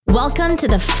Welcome to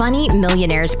the Funny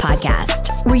Millionaires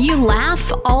Podcast, where you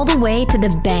laugh all the way to the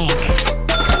bank.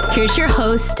 Here's your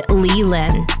host, Lee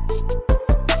Lin.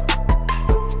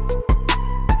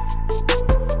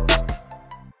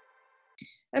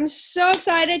 I'm so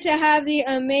excited to have the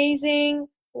amazing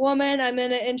woman I'm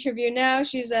going to interview now.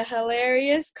 She's a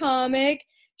hilarious comic.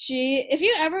 If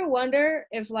you ever wonder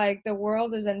if the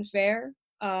world is unfair,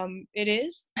 it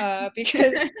is,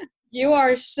 because you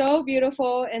are so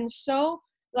beautiful and so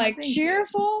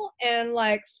cheerful and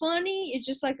funny. It's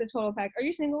just the total pack. Are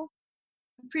you single?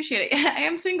 Appreciate it. Yeah, I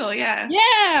am single. Yeah.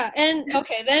 Yeah. And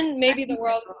okay, then maybe the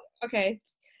world. Okay.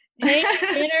 Hey,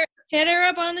 hit her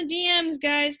up on the DMs,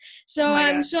 guys. So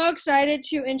I'm so excited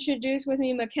to introduce with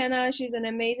me McKenna. She's an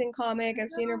amazing comic. I've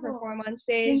seen her perform on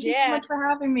stage. Thank you so much for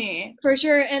having me. For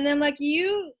sure. And then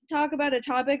you talk about a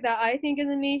topic that I think is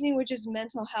amazing, which is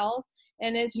mental health.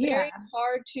 And it's very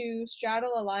hard to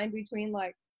straddle a line between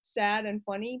sad and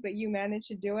funny, but you manage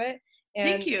to do it. And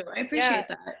thank you. I appreciate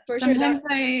that. For Sometimes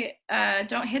I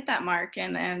don't hit that mark,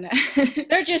 and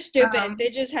they're just stupid.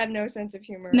 They just have no sense of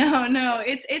humor. No,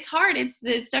 it's hard. It's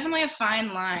definitely a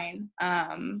fine line.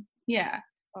 Yeah.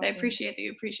 Awesome. I appreciate that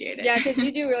you appreciate it. Yeah, because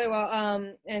you do really well.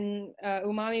 And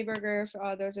Umami Burger,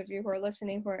 for those of you who are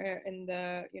listening who are in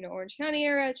the Orange County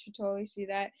area, should totally see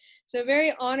that. So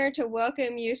very honored to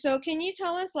welcome you. So can you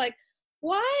tell us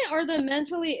why are the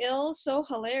mentally ill so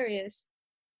hilarious?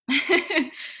 I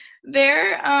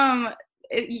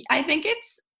think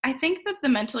that the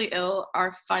mentally ill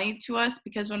are funny to us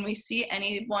because when we see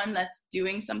anyone that's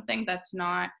doing something that's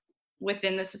not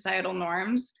within the societal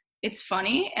norms, it's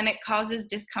funny and it causes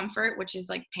discomfort, which is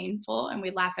painful, and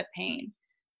we laugh at pain.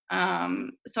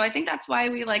 So I think that's why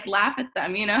we laugh at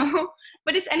them,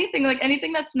 but it's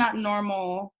anything that's not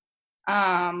normal.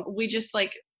 We just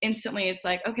instantly it's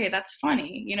okay, that's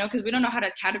funny, because we don't know how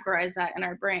to categorize that in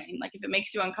our brain. If it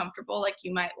makes you uncomfortable,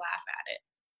 you might laugh at it.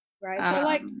 Right. So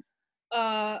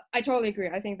I totally agree.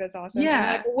 I think that's awesome.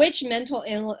 Yeah. And, which mental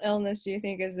illness do you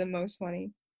think is the most funny?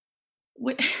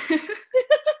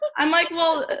 I'm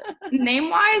well,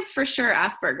 name-wise, for sure,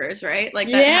 Asperger's, right?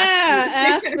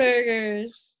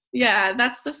 Asperger's. Yeah,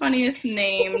 that's the funniest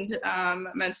named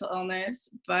mental illness.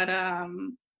 But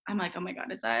I'm oh my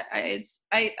God, is that I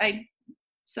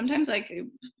sometimes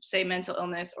say mental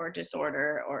illness or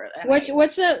disorder or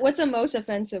what's a most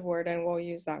offensive word, and we'll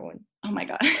use that one. Oh my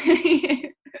God.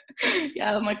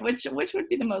 Yeah, I'm which would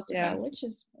be the most offensive? Yeah, which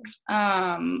is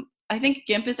I think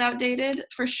GIMP is outdated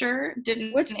for sure.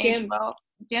 What's age GIMP? Well.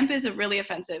 GIMP is a really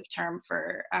offensive term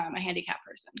for a handicapped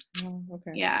person. Oh,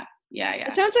 okay. Yeah.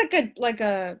 It sounds like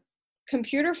a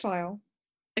computer file.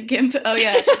 A GIMP. Oh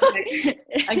yeah.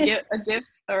 a GIF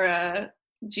or a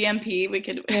GMP. We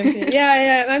could. GMP.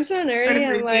 Yeah. I'm so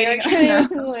nerdy. I'm I can't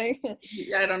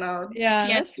even I don't know. Yeah.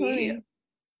 PSD. That's funny.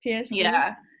 PSD.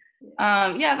 Yeah.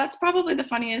 Yeah. That's probably the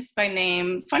funniest by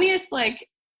name. Funniest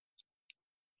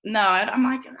no. I'm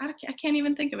I can't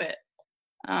even think of it.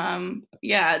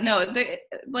 Yeah, no,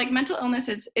 mental illness,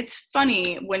 it's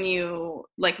funny when you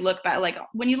look back,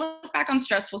 when you look back on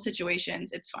stressful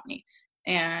situations, it's funny.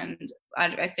 And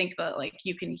I think that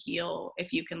you can heal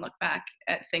if you can look back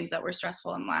at things that were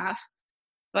stressful and laugh.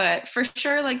 But for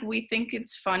sure, we think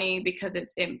it's funny because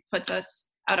it puts us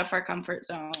out of our comfort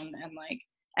zone, and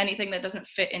anything that doesn't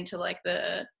fit into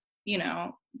the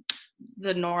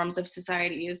the norms of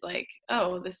society is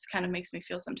oh, this kind of makes me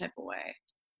feel some type of way.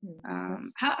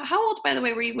 How old, by the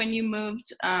way, were you when you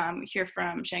moved here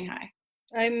from Shanghai?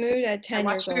 I moved at 10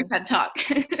 years old. I watched your TED Talk.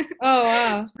 Oh,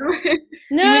 wow.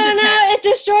 No, it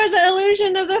destroys the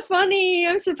illusion of the funny.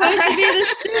 I'm supposed to be the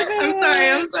stupid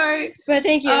I'm sorry. But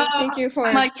thank you. Thank you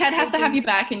for Ted has to have you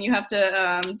back, and you have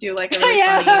to do a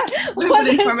really funny,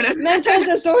 informative mental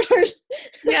disorders.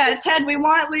 Yeah, Ted, we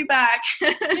want Lee back.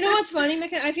 You know what's funny,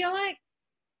 McKenna? I feel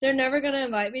they're never going to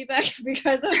invite me back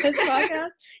because of this podcast.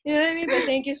 You know what I mean? But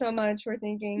thank you so much for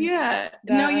thinking. Yeah.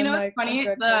 No, what's funny?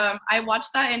 I watched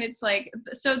that, and it's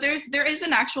so there is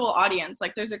an actual audience.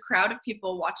 There's a crowd of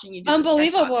people watching you do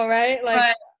unbelievable, right?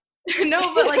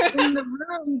 No, but in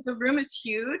the room is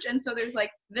huge, and so there's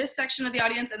this section of the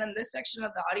audience, and then this section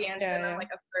of the audience, and then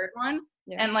a third one,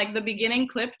 and the beginning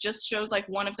clip just shows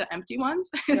one of the empty ones,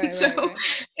 and right.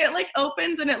 It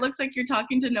opens and it looks like you're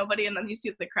talking to nobody, and then you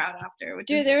see the crowd after.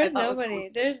 There's nobody.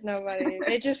 There's nobody.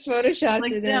 They just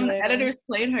photoshopped it. Damn, the editors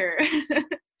played her.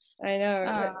 I know.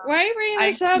 Why are you bringing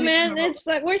this up, man? It's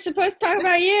we're supposed to talk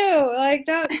about you.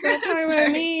 Don't talk about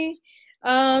me.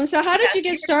 So how did you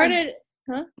get started?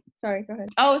 Huh? Sorry, go ahead.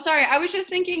 Oh, sorry. I was just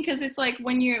thinking because it's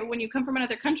when you come from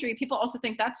another country, people also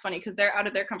think that's funny because they're out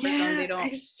of their comfort zone. They don't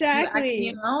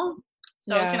exactly.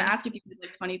 So I was gonna ask if you did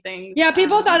like funny things. Yeah,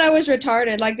 people thought I was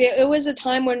retarded. Like it was a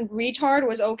time when retard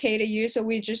was okay to use, so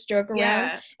we just joke around.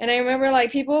 Yeah. And I remember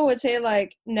like people would say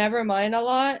like never mind a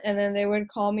lot, and then they would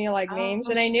call me like names,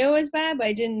 and I knew it was bad, but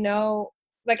I didn't know.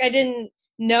 Like I didn't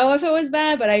know if it was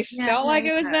bad, but I felt like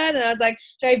it was bad, and I was like,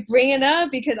 should I bring it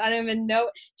up because I don't even know?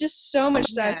 Just so much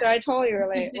stuff. So I totally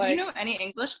relate. Did you know any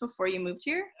English before you moved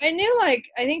here? I knew like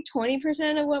I think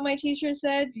 20% of what my teacher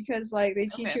said, because like they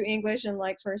teach you English in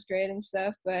like first grade and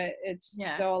stuff, but it's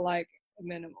still like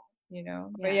minimal, you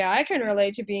know. But yeah, I can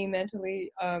relate to being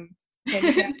mentally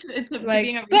handicapped.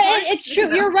 Like, but it's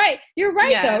true. You're right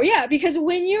though. Yeah, because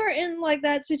when you're in like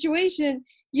that situation,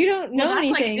 you don't know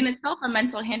anything. That's like in itself a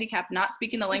mental handicap, not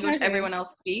speaking the language everyone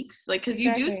else speaks. Like, because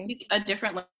you do speak a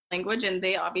different language, and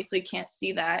they obviously can't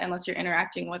see that unless you're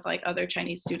interacting with like other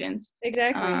Chinese students.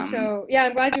 Exactly. So yeah,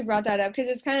 I'm glad you brought that up, because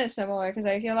it's kind of similar. Because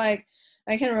I feel like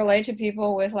I can relate to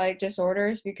people with like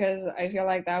disorders, because I feel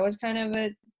like that was kind of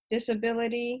a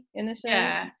disability in a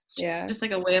sense. Yeah. Just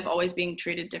like a way of always being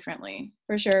treated differently.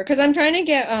 For sure. Because I'm trying to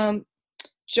get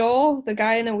Joel, the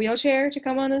guy in the wheelchair, to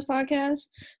come on this podcast,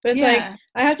 but it's like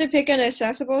I have to pick an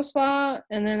accessible spot,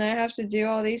 and then I have to do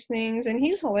all these things, and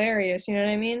he's hilarious, you know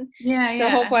what I mean? So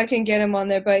hopefully I can get him on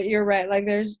there. But you're right, like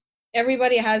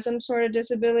everybody has some sort of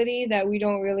disability that we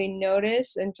don't really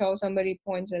notice until somebody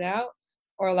points it out,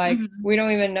 or like we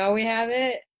don't even know we have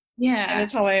it. And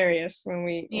it's hilarious when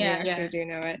we actually do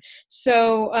know it.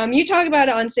 So you talk about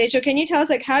it on stage, so can you tell us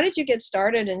like how did you get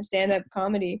started in stand-up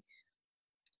comedy?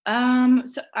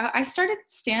 So I started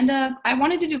stand-up. I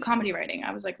wanted to do comedy writing.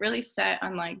 I was like really set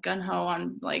on like gung-ho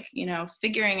on like, you know,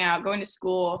 figuring out going to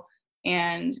school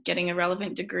and getting a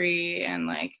relevant degree and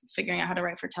like figuring out how to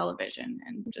write for television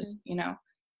and just, you know,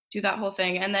 do that whole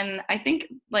thing. And then I think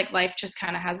like life just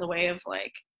kind of has a way of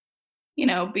like, you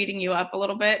know, beating you up a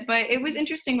little bit. But it was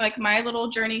interesting. Like my little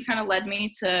journey kind of led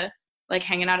me to like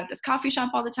hanging out at this coffee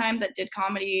shop all the time that did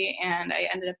comedy. And I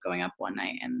ended up going up one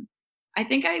night, and I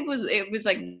think it was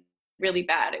like really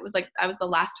bad. It was like I was the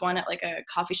last one at like a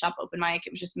coffee shop open mic.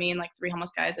 It was just me and like 3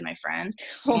 homeless guys and my friend.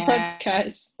 Homeless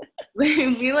guys.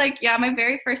 We like, my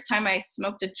very first time I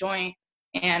smoked a joint,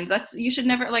 and you should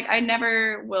never, like, I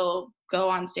never will go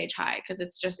on stage high, because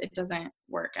it doesn't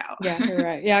work out. Yeah, you're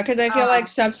right. Yeah, because I feel like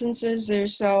substances are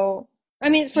so, I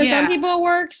mean, for some people it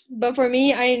works, but for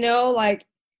me, I know like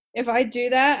if I do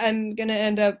that, I'm going to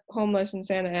end up homeless in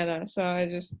Santa Ana. So I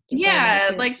just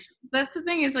like that's the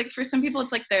thing is like for some people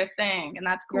it's like their thing, and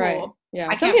that's cool. Right.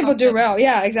 Yeah. Some people do well.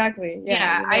 Yeah, exactly.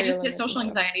 Yeah. I just get social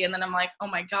anxiety, and then I'm like, oh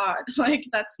my God, like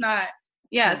that's not.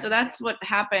 So that's what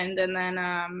happened. And then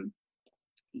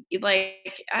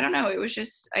like I don't know, it was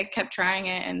just I kept trying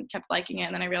it and kept liking it,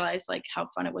 and then I realized like how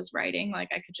fun it was writing. Like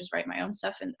I could just write my own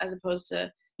stuff, and as opposed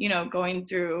to, you know, going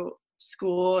through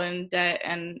school and debt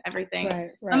and everything.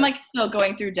 Right. I'm like still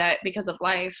going through debt because of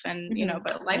life, and you know,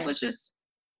 but life was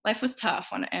tough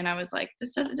and I was like,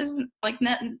 it doesn't like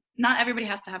not everybody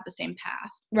has to have the same path.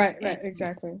 Right,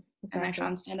 exactly. And I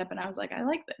found stand up, and I was like, I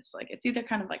like this. Like it's either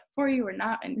kind of like for you or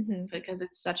not, and because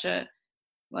it's such a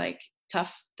like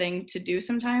tough thing to do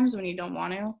sometimes when you don't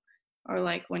want to, or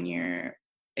like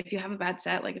if you have a bad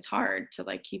set, like it's hard to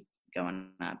like keep going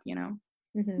up, you know.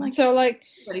 Like, so like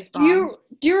do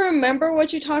you remember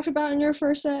what you talked about in your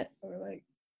first set, or like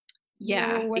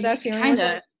what that feeling was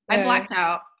like? I blacked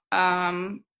out.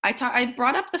 I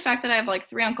brought up the fact that I have like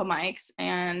 3 Uncle Mikes,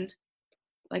 and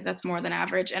like that's more than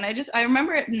average, and I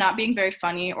remember it not being very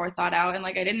funny or thought out, and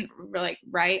like I didn't really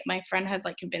write. My friend had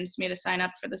like convinced me to sign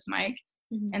up for this mic,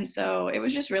 and so it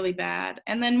was just really bad.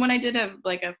 And then when I did a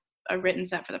written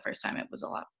set for the first time, it was a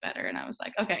lot better, and I was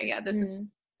like, okay, yeah, this is,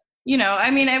 you know, I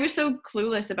mean, I was so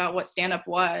clueless about what stand-up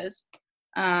was,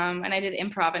 and I did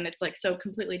improv, and it's like so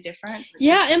completely different.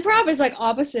 Improv is like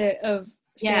opposite of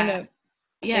stand-up.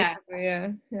 Yeah,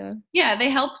 they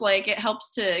help, like it helps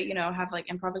to, you know, have like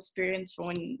improv experience for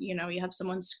when, you know, you have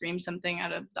someone scream something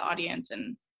out of the audience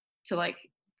and to like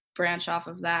branch off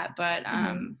of that, but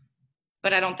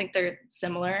I don't think they're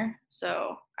similar,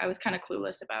 so I was kind of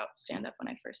clueless about stand-up when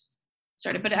I first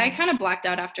started, but I kind of blacked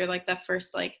out after like the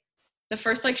first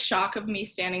shock of me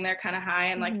standing there kind of high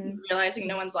and like realizing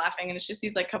no one's laughing, and it's just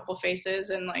these like couple faces,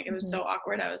 and like it was so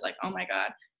awkward. I was like, oh my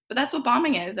God. But that's what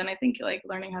bombing is, and I think like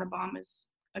learning how to bomb is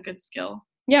a good skill.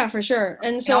 Yeah, for sure.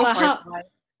 And so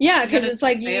because it's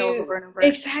like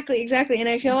exactly, and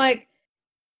I feel like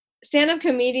stand-up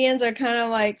comedians are kind of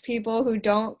like people who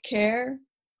don't care.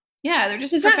 Yeah, they're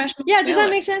just professional. Does that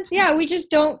make sense? Yeah, we just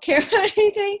don't care about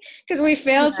anything because we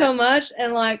failed so much,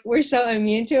 and like we're so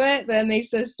immune to it that it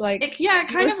makes us like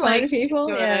kind of like people.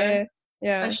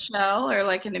 Yeah. a shell or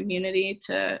like an immunity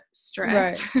to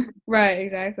stress. Right,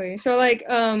 exactly. So like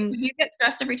Do you get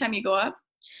stressed every time you go up?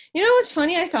 you know what's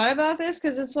funny? I thought about this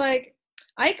because it's like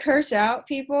I curse out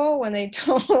people when they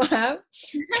don't laugh.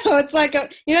 So it's like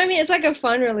you know what I mean? It's like a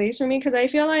fun release for me because I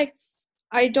feel like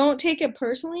I don't take it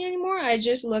personally anymore. I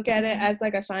just look at it as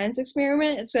like a science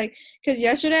experiment. It's like because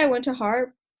yesterday I went to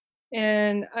Harp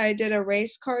and I did a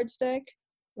race cards deck.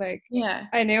 Like Yeah.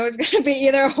 I knew it was gonna be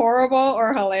either horrible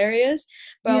or hilarious,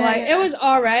 but it was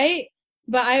all right.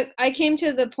 But I came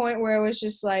to the point where it was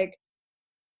just like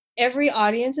every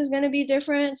audience is gonna be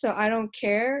different, so I don't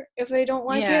care if they don't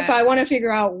like it, but I want to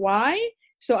figure out why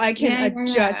so I can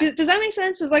adjust. Does that make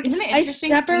sense? It's like I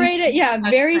separate it,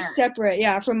 very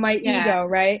separate, from my ego,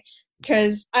 right?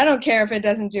 Because I don't care if it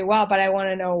doesn't do well, but I want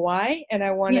to know why, and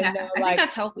I want to know I think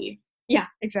that's healthy. Yeah,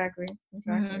 exactly.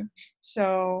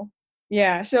 So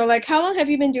so like how long have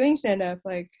you been doing stand-up?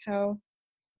 Like how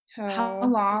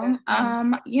long?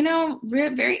 You know,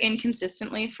 very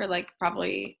inconsistently for like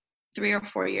probably 3 or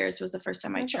 4 years was the first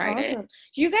time I tried it.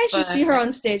 You guys should see her on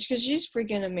stage because she's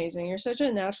freaking amazing. You're such a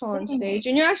natural on stage,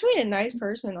 and you're actually a nice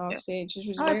person off stage, which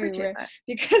was very rare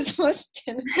because most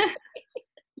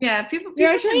stand-up people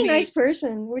you're actually a nice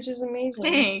person, which is amazing.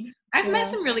 Thanks. I've met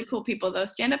some really cool people though.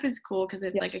 Stand-up is cool because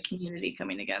it's like a community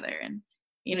coming together, and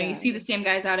you know, you see the same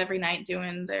guys out every night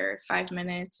doing their 5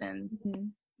 minutes and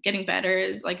getting better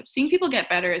is like seeing people get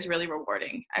better is really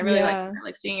rewarding. I really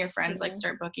like seeing your friends like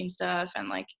start booking stuff and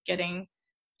like getting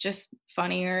just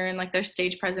funnier and like their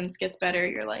stage presence gets better.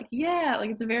 You're like, like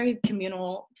it's a very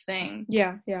communal thing.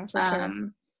 Yeah, for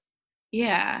sure.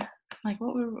 Like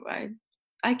what were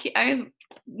I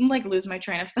like lose my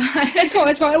train of thought. It's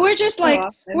cool. We're just like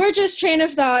we're just train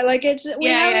of thought. Like it's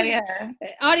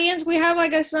audience. We have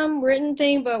like some written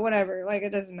thing, but whatever. Like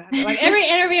it doesn't matter. Like every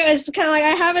interview is kind of like I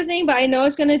have a thing, but I know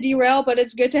it's gonna derail. But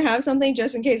it's good to have something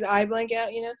just in case I blank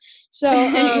out. You know. So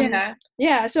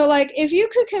So like if you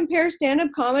could compare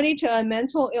stand-up comedy to a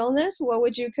mental illness, what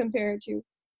would you compare it to?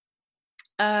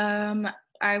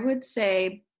 I would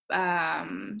say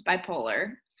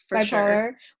bipolar. Bipolar.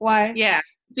 Sure. Why? Yeah.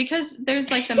 Because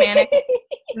there's like the manic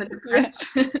and the depressed.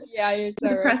 You're so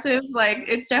depressive. Like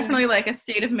it's definitely like a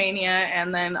state of mania,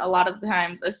 and then a lot of the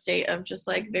times a state of just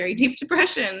like very deep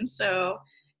depression. So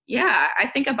I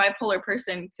think a bipolar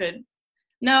person could.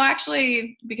 No,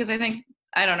 actually, because I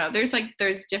don't know.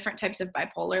 There's different types of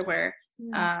bipolar where,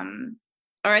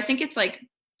 or I think it's like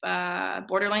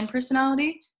borderline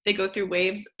personality. They go through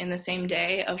waves in the same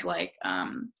day of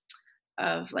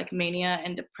like mania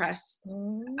and depressed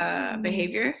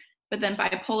behavior. But then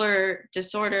bipolar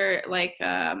disorder, like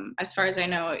as far as I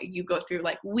know, you go through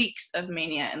like weeks of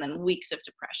mania and then weeks of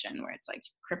depression where it's like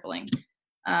crippling.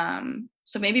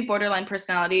 So maybe borderline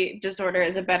personality disorder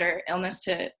is a better illness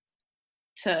to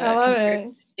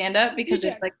stand up because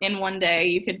it's like in one day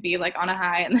you could be like on a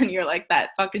high and then you're like that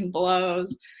fucking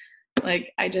blows.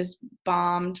 Like I just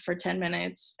bombed for 10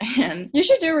 minutes, and you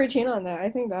should do a routine on that. I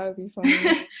think that would be fun.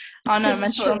 On a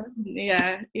mental,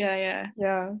 yeah.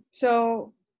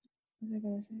 So, what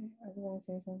was I gonna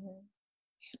say something.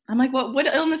 I'm like, what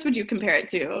illness would you compare it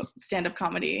to? Stand-up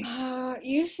comedy.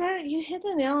 You hit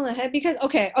the nail on the head because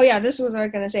this was what I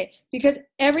was gonna say because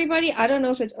everybody, I don't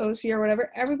know if it's OC or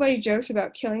whatever, everybody jokes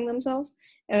about killing themselves.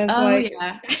 And it's I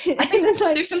think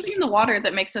there's something in the water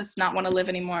that makes us not want to live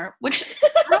anymore, which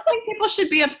I don't think people should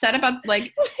be upset about.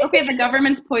 Like, okay, the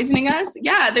government's poisoning us.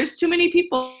 Yeah, there's too many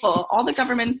people. All the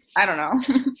governments, I don't know.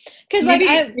 Because maybe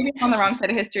I'm on the wrong side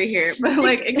of history here, but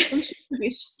like, it should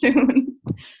be soon.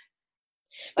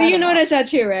 But you notice that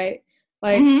too, right?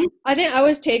 Like, I think I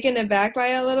was taken aback by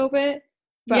it a little bit,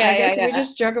 but I guess we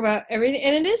just joke about everything.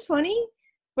 And it is funny,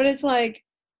 but it's like,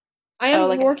 I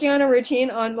am working on a routine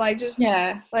on like just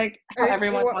like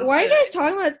everyone why are you guys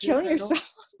talking about killing yourself?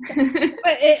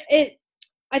 But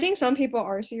I think some people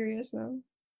are serious though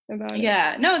about it.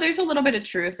 Yeah, no, there's a little bit of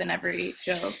truth in every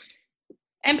joke,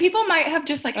 and people might have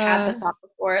just like had the thought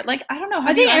before. Like I don't know.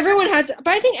 I think everyone has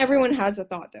a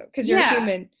thought though, because you're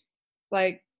human.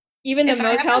 Like even the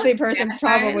most healthy person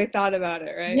probably thought about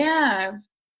it, right? Yeah.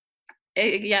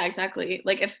 Yeah, exactly.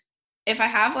 Like if I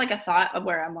have like a thought of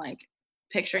where I'm like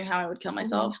picturing how I would kill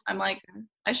myself, I'm like,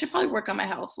 I should probably work on my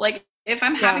health. Like if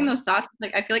I'm having those thoughts,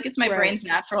 like I feel like it's my brain's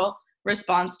natural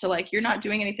response to like, you're not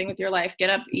doing anything with your life. Get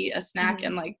up, eat a snack,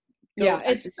 and like go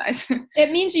exercise.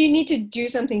 It means you need to do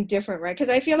something different, right? Because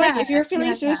I feel like if you're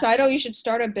feeling suicidal, you should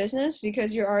start a business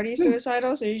because you're already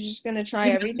suicidal. So you're just gonna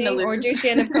try everything or do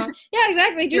stand-up comedy. Yeah,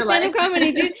 exactly. Do stand-up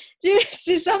comedy. Do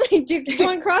something.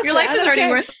 Join CrossFit. Your life is already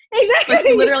worth. Exactly.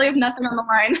 Like, literally have nothing on the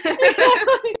line.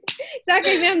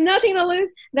 Exactly. If you have nothing to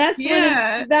lose, that's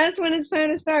Yeah. when it's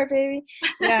time to start, baby.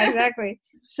 Yeah, exactly.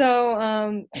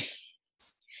 So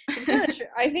it's kind of true.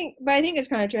 I think it's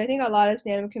kind of true. I think a lot of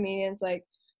stand-up comedians like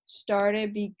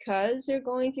started because they're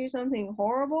going through something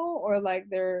horrible, or like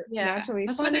they're naturally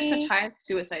That's funny. why there's such high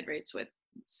suicide rates with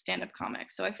stand-up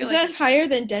comics. So I feel Is like that higher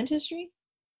than dentistry?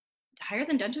 higher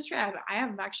than dentistry. I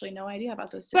have actually no idea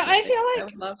about those But statistics. I feel like I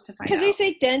would love to find because out. they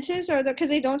say dentists or because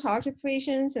they don't talk to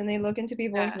patients and they look into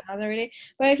people's Yeah. mouths every day.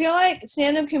 But I feel like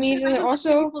stand-up comedians are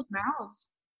also people's mouths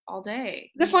all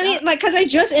day. the funny, like, because I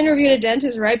just interviewed a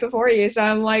dentist right before you, so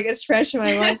I'm like, it's fresh in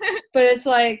my mind. But it's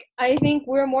like, I think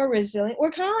we're more resilient.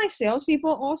 We're kind of like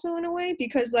salespeople also in a way,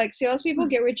 because like salespeople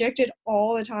get rejected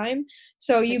all the time.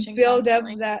 So you build up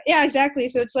that. Yeah, exactly.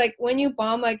 So it's like when you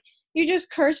bomb, like you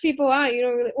just curse people out. You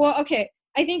don't really, well, okay,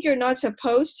 I think you're not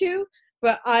supposed to,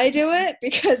 but I do it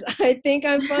because I think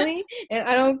I'm funny and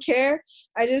I don't care.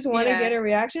 I just want to get a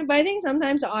reaction. But I think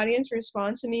sometimes the audience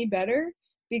responds to me better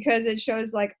because it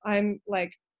shows like I'm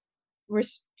like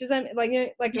responding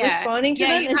to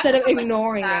them instead of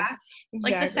ignoring them.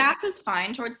 Exactly. Like the sass is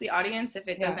fine towards the audience if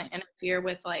it doesn't interfere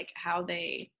with like how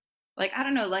they, like, I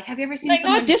don't know, like have you ever seen like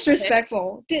not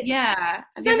disrespectful? Yeah.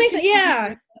 That makes it,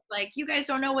 yeah. Like you guys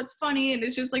don't know what's funny and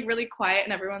it's just like really quiet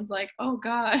and everyone's like, oh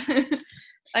God.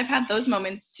 I've had those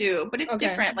moments too, but it's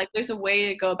different. Like there's a way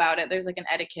to go about it. There's like an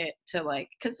etiquette to like,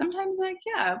 because sometimes like,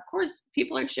 yeah, of course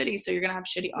people are shitty, so you're gonna have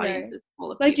shitty audiences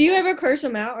full of like people. Do you ever curse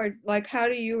them out, or like how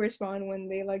do you respond when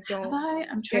they like don't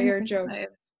get your joke?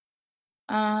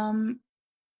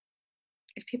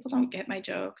 If people don't get my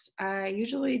jokes, I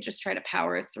usually just try to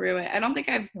power through it. I don't think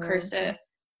I've cursed at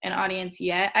an audience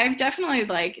yet. I've definitely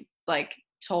like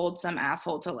told some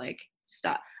asshole to like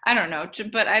stop. I don't know,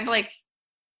 but I've like.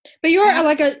 But you're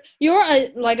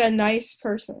a nice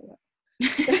person. You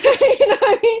know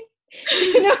what I mean?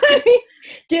 You know what I mean?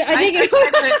 Dude, I think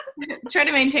try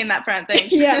to maintain that front thing.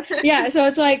 Yeah. So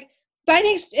it's like, but I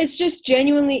think it's just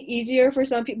genuinely easier for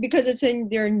some people because it's in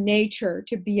their nature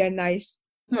to be a nice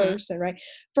person, right?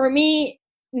 For me,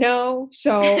 no.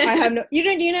 So I have no. You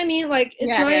know what I mean? Like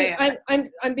it's not.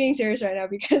 I'm being serious right now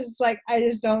because it's like I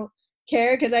just don't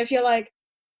care because I feel like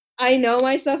I know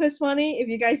my stuff is funny. If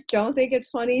you guys don't think it's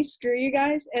funny, screw you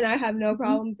guys. And I have no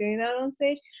problem doing that on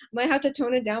stage. Might have to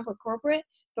tone it down for corporate,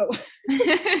 but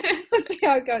we'll see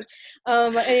how it goes.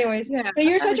 But anyways, but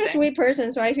you're such a sweet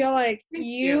person. So I feel like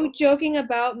you joking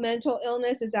about mental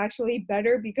illness is actually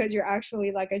better because you're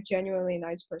actually like a genuinely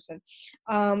nice person.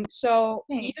 So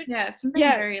it's something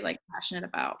I'm very like passionate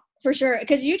about. For sure.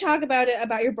 Because you talk about it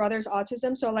about your brother's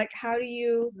autism. So like, how do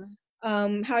you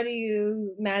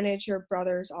manage your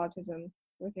brother's autism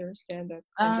with your stand-up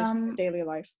and just daily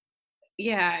life?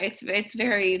 Yeah, it's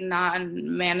very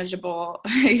non-manageable.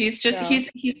 He's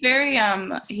very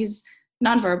he's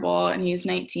nonverbal and he's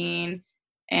 19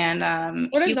 and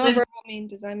what does nonverbal mean?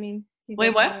 Does that mean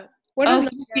wait, what? What does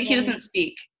he doesn't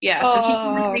speak. Yeah, so he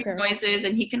can make noises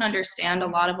and he can understand a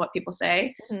lot of what people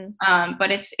say.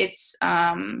 But it's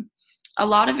a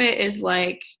lot of it is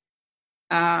like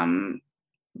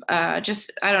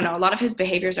just I don't know, a lot of his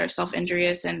behaviors are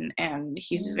self-injurious and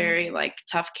he's very like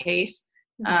tough case.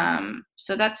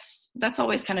 So that's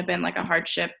always kind of been like a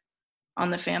hardship on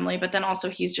the family, but then also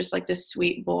he's just like this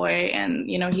sweet boy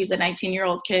and you know he's a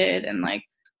 19-year-old kid and like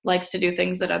likes to do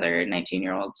things that other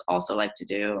 19-year-olds also like to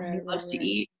do. He loves to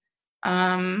eat.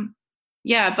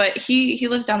 But he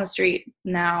lives down the street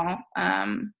now,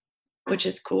 which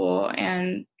is cool,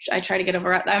 and I try to get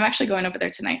over. I'm actually going over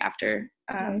there tonight after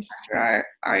after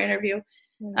our interview.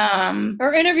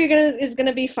 Our interview is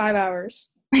gonna be 5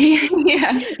 hours.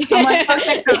 Yeah. I'm like,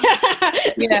 okay.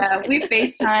 Yeah, we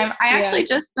FaceTime. I actually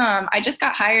just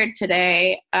got hired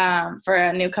today for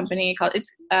a new company called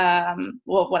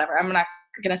whatever. I'm not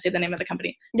gonna say the name of the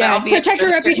company. Yeah, protect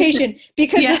your reputation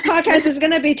because this podcast is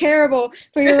gonna be terrible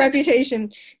for your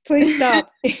reputation. Please stop.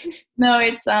 No,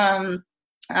 it's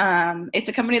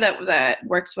a company that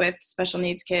works with special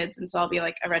needs kids, and so I'll be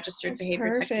like a registered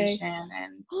behavior technician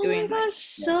and doing. Oh my gosh,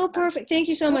 so perfect! Thank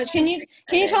you so much. Can you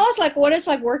tell us like what it's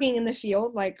like working in the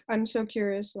field? Like, I'm so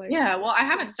curious. Like, yeah, well, I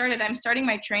haven't started. I'm starting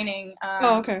my training.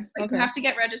 Okay. You have to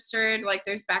get registered. Like,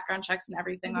 there's background checks and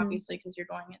everything, obviously, because you're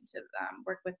going into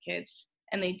work with kids,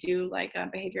 and they do like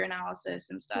behavior analysis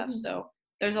and stuff. So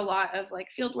there's a lot of like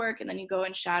field work, and then you go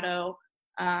and shadow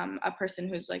a person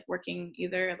who's like working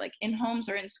either like in homes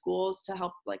or in schools to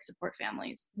help like support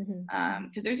families,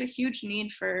 because there's a huge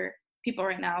need for people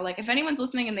right now. Like if anyone's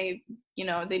listening and they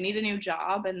need a new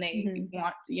job and they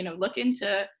want to look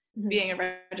into being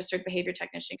a registered behavior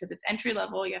technician, because it's entry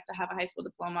level, you have to have a high school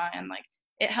diploma, and like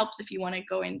it helps if you want to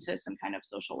go into some kind of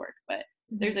social work, but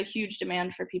there's a huge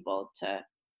demand for people to,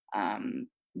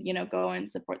 you know, go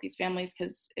and support these families,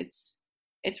 because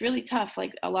it's really tough.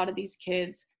 Like, a lot of these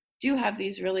kids do have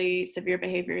these really severe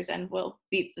behaviors and will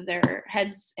beat their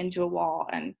heads into a wall.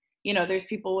 And, you know, there's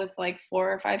people with like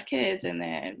 4 or 5 kids, and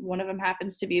then one of them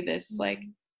happens to be this like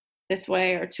this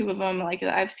way, or 2 of them. Like,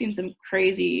 I've seen some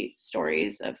crazy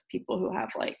stories of people who have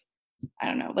like, I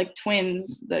don't know, like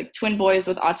twins, like twin boys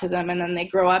with autism, and then they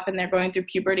grow up and they're going through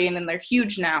puberty, and then they're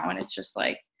huge now, and it's just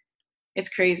like, it's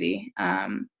crazy.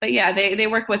 But yeah, they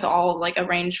work with all, like, a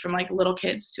range from like little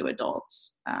kids to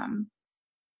adults.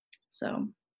 So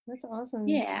that's awesome.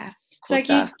 Yeah, cool,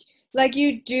 it's like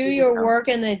you do your work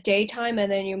in the daytime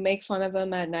and then you make fun of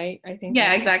them at night. I think.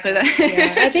 Yeah, exactly.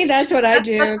 Yeah, I think that's what I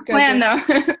do. That's the plan, no.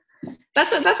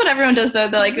 That's what everyone does, though.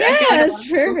 They're like, yeah, that's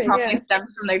perfect. Probably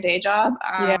stems from their day job.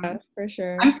 Yeah, for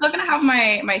sure. I'm still gonna have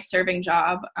my serving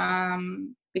job,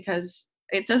 because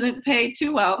it doesn't pay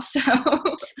too well. So,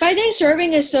 but I think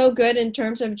serving is so good in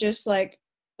terms of just like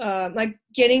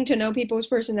getting to know people's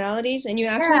personalities, and you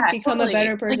actually become a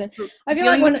better person. Like, I feel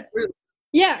like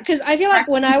because I feel like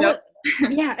when I was,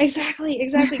 yeah, exactly,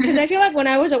 because I feel like when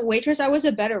I was a waitress, I was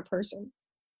a better person.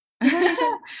 You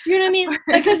know what I mean?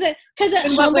 Like, because it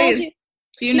humbles you.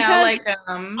 Do you now like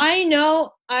I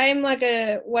know I'm like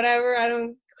a whatever, I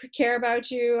don't care about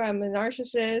you, I'm a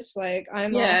narcissist, like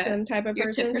I'm awesome type of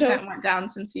person. Your tip % went down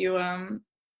since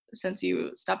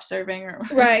you stopped serving, or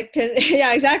right? Because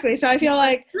yeah, exactly. So I feel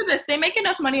like they make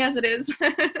enough money as it is.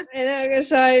 And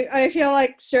so I feel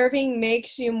like serving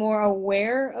makes you more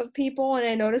aware of people, and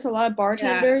I notice a lot of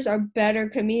bartenders are better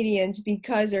comedians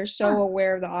because they're so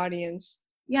aware of the audience.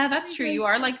 Yeah, that's true. You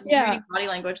are like reading body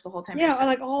language the whole time. Yeah,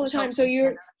 like all the time. So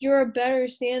you're a better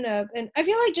stand-up, and I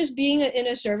feel like just being in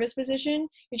a service position,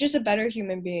 you're just a better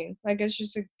human being. Like, it's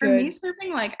just For me,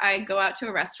 serving, like, I go out to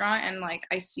a restaurant and like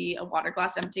I see a water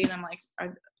glass empty, and I'm like,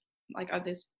 are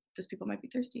these people might be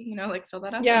thirsty? You know, like, fill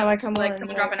that up. Yeah, like, come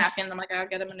drop a napkin. I'm like, I'll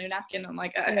get them a new napkin. I'm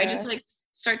like, I just like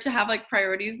start to have like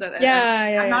priorities that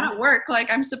I'm not at work.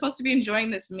 Like, I'm supposed to be enjoying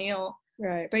this meal.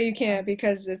 Right, but you can't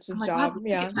because it's a job.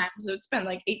 Wow, time, so it's been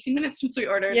like 18 minutes since we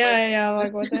ordered.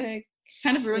 Like what the heck?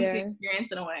 Kind of ruins the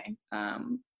experience in a way.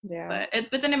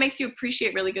 But then it makes you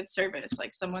appreciate really good service.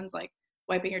 Like, someone's like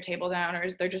wiping your table down, or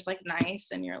they're just like nice,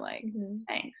 and you're like,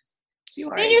 thanks.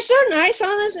 And you're so nice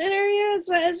on this interview.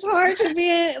 It's hard to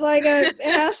be like an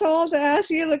asshole to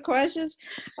ask you the questions.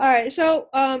 All right, so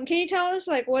can you tell us,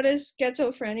 like, what is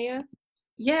schizophrenia?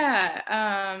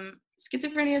 Yeah.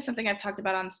 Schizophrenia is something I've talked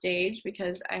about on stage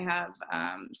because I have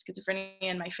schizophrenia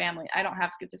in my family. I don't have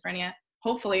schizophrenia,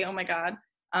 hopefully, oh my God.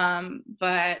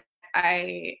 But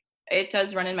it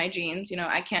does run in my genes. You know,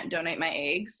 I can't donate my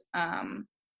eggs.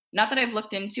 Not that I've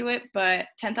looked into it, but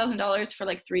 $10,000 for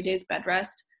like 3 days bed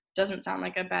rest doesn't sound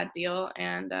like a bad deal.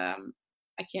 And I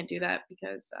can't do that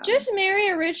because just marry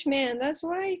a rich man. That's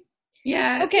why.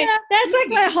 Yeah. Okay, that's like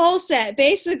my whole set,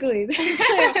 basically. That's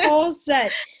my whole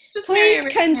set. Just please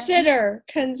consider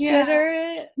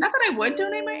it. Not that I would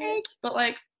donate my eggs, but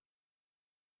like,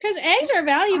 because eggs are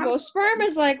valuable. Sperm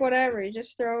is like whatever. You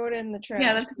just throw it in the trash.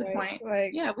 Yeah, that's a good point.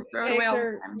 Like, yeah, we throw it away all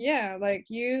the time. Yeah, like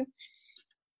you.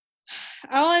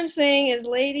 All I'm saying is,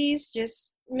 ladies,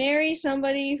 just marry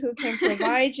somebody who can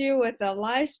provide you with a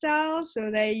lifestyle so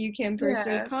that you can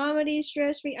pursue comedy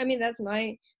stress-free. I mean, that's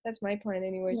my plan,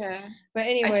 anyways. Yeah. But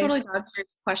anyways, I totally got your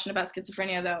question about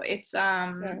schizophrenia, though. It's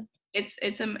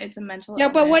It's a mental. Yeah,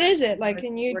 but what is it? Like,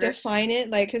 can you define it?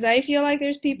 Like, because I feel like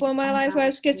there's people in my life who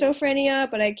have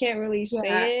schizophrenia, but I can't really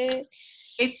say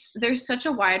it. There's such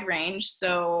a wide range.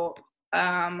 So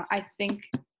I think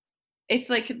it's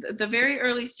like the very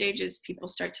early stages, people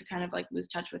start to kind of like lose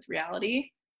touch with reality,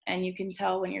 and you can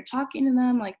tell when you're talking to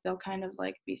them, like they'll kind of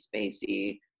like be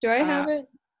spacey. Do I have it?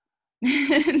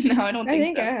 No, I don't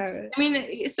think so. I have it. I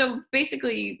mean, so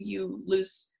basically you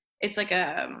lose. It's like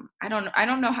I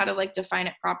don't know how to like define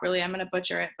it properly. I'm gonna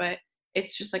butcher it, but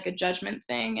it's just like a judgment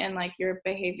thing, and like your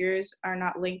behaviors are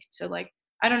not linked to like,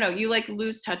 I don't know, you like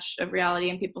lose touch of reality,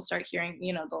 and people start hearing,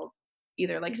 you know, they'll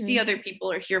either like see other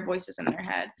people or hear voices in their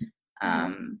head.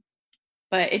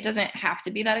 But it doesn't have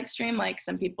to be that extreme. Like,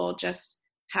 some people just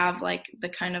have like the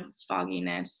kind of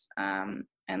fogginess and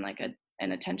like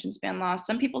an attention span loss.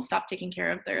 Some people stop taking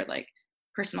care of their like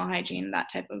personal hygiene, that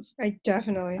type of. I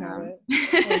definitely have it.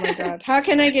 Oh my God, how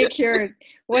can I get cured?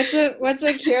 What's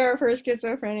a cure for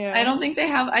schizophrenia? I don't think they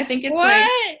have. I think it's like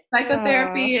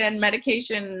psychotherapy and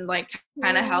medication like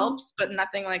kind of helps, but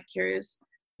nothing like cures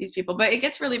these people. But it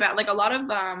gets really bad. Like a lot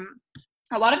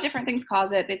of different things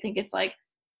cause it. They think it's like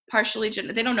partially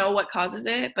they don't know what causes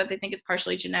it, but they think it's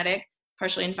partially genetic,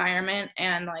 partially environment,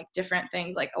 and like different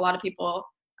things. Like a lot of people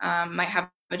might have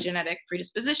a genetic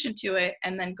predisposition to it,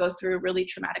 and then go through really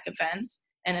traumatic events,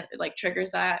 and it like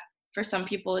triggers that. For some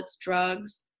people, it's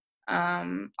drugs.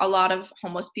 A lot of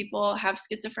homeless people have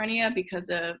schizophrenia because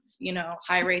of, you know,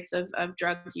 high rates of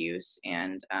drug use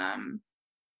and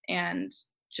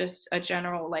just a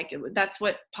general, like, that's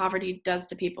what poverty does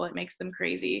to people. It makes them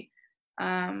crazy.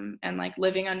 And like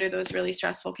living under those really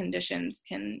stressful conditions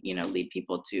can, you know, lead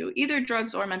people to either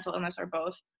drugs or mental illness or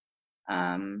both.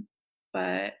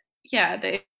 But yeah,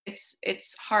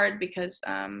 it's hard because,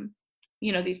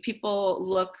 you know, these people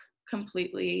look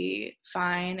completely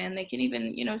fine, and they can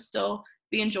even, you know, still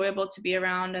be enjoyable to be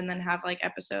around, and then have like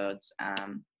episodes,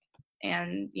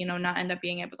 and, you know, not end up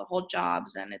being able to hold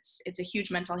jobs. And it's a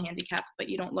huge mental handicap, but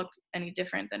you don't look any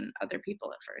different than other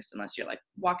people at first, unless you're like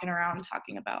walking around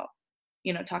talking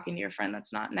to your friend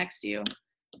that's not next to you.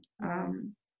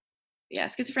 Yeah,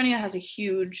 schizophrenia has a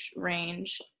huge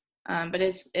range, but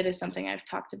it is something I've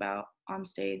talked about on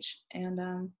stage,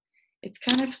 and it's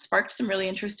kind of sparked some really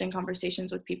interesting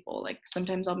conversations with people. Like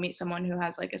sometimes I'll meet someone who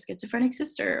has like a schizophrenic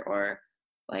sister, or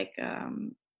like,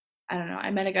 I don't know,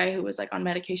 I met a guy who was like on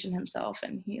medication himself,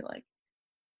 and he like,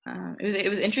 it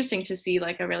was interesting to see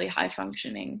like a really high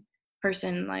functioning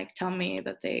person like tell me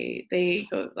that they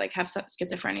go like have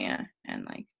schizophrenia, and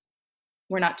like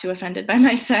we're not too offended by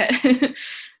my set. So,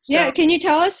 yeah, can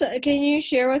you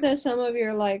share with us some of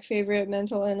your like favorite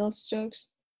mental illness jokes?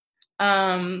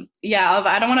 Yeah,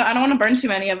 I don't want to burn too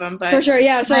many of them, but for sure,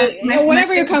 yeah. So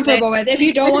whatever you're comfortable with. If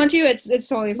you don't want to, it's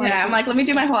totally fine. Yeah, too. I'm like, let me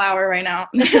do my whole hour right now.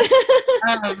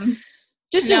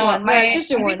 Just do one. Just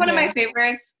do one. One of my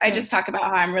favorites, I just talk about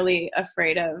how I'm really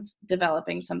afraid of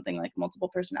developing something like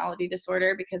multiple personality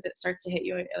disorder, because it starts to hit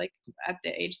you like at the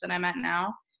age that I'm at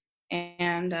now,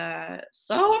 and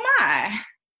so am I.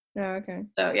 Oh, okay.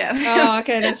 So yeah. Oh,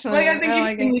 okay, that's funny. Like,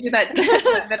 I think you do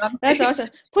that. That's awesome.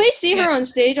 Please see her on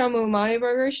stage on Umami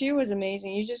Burger. She was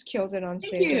amazing. You just killed it on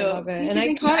stage. Thank you. I love it. Thank and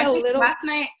you. I caught a little. Last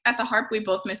night at the Harp, we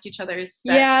both missed each other's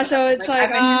sets. Yeah, so it's like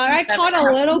I caught a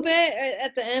little bit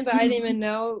at the end, but I didn't even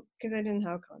know because I didn't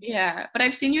have context. Yeah, but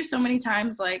I've seen you so many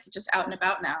times, like just out and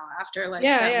about now. After like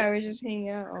we just hang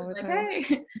out all the time.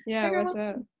 Hey. Yeah, what's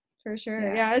up? For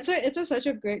sure. Yeah, it's such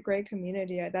a great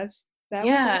community. That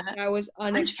was something that was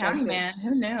unexpected. County, man.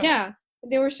 Who knew? Yeah,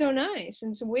 they were so nice,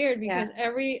 and it's weird because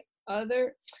every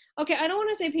other. Okay, I don't want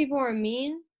to say people are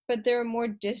mean, but they're more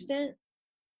distant.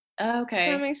 Okay.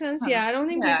 Does that make sense? Yeah, I don't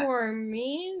think people are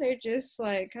mean. They're just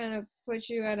like kind of put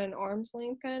you at an arm's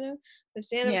length, kind of. But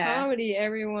stand-up comedy,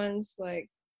 everyone's like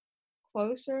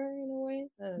closer in a way.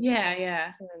 I don't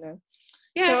know.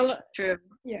 Yeah, so, true.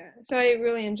 Yeah, so I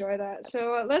really enjoy that.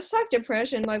 So let's talk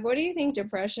depression. Like, what do you think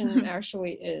depression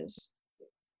actually is?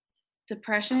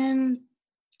 Depression,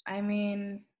 I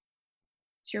mean,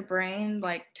 it's your brain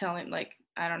like telling, like,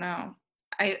 I don't know.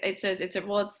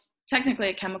 It's technically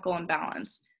a chemical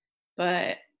imbalance,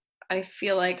 but I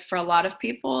feel like for a lot of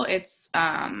people, it's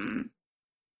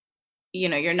you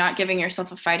know, you're not giving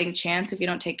yourself a fighting chance if you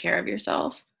don't take care of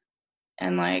yourself.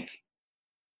 And like,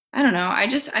 I don't know, I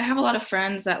have a lot of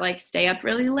friends that like stay up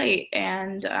really late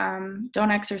and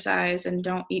don't exercise and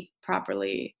don't eat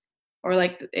properly. Or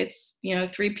like it's, you know,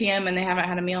 3 p.m. and they haven't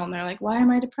had a meal and they're like, why am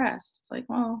I depressed? It's like,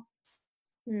 well,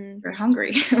 you're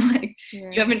hungry. Like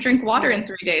you haven't drank water in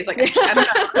 3 days. Like, I don't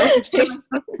know. What am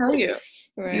I supposed to tell you?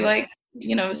 Right. You like,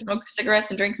 you know, smoke cigarettes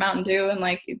and drink Mountain Dew and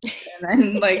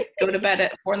then like go to bed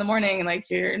at 4 a.m. and like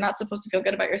you're not supposed to feel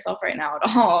good about yourself right now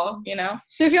at all, you know?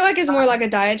 Do you feel like it's more like a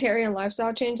dietary and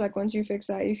lifestyle change? Like once you fix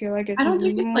that, you feel like it's I don't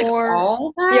think more... it's like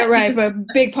all that. Yeah, right, but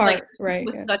big part, like, right.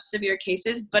 With such severe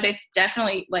cases, but it's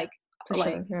definitely like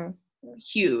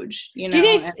huge, you know? Do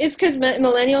you think it's because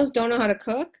millennials don't know how to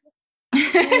cook?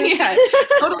 Yeah,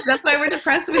 totally. That's why we're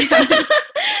depressed with them.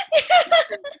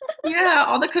 Yeah,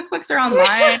 all the cookbooks are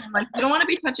online. Like you don't want to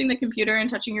be touching the computer and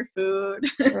touching your food.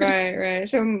 Right.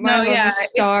 So might as well just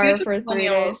starve for 3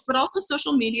 days. But also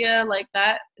social media, like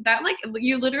that like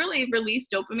you literally release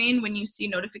dopamine when you see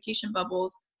notification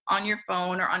bubbles on your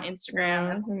phone or on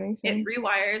Instagram. It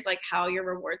rewires like how your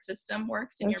reward system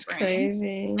works in your brain.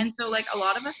 Crazy. And so like a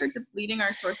lot of us are depleting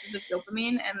our sources of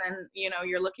dopamine, and then, you know,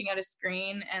 you're looking at a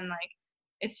screen and like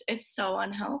it's so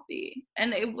unhealthy.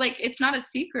 And it's not a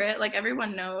secret. Like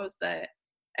everyone knows that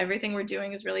everything we're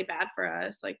doing is really bad for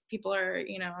us. Like people are,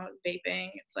 you know, vaping.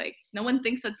 It's like no one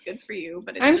thinks that's good for you.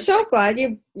 But I'm so glad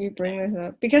you bring this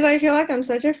up, because I feel like I'm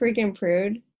such a freaking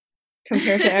prude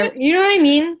compared to you know what I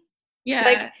mean? Yeah.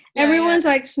 Like everyone's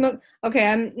like smoke. Okay,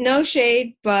 I'm no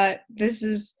shade, but this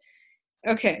is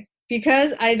okay.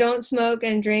 Because I don't smoke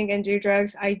and drink and do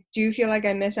drugs, I do feel like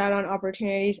I miss out on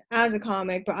opportunities as a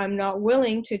comic, but I'm not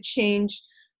willing to change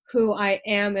who I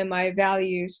am and my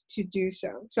values to do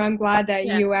so. So I'm glad that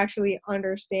you actually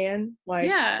understand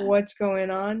like what's going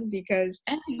on, because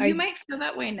and you might feel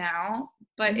that way now,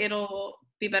 but it'll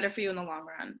be better for you in the long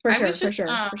run. For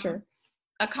sure.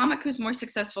 A comic who's more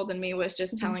successful than me was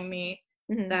just telling me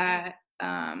that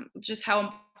just how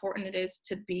important it is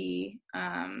to be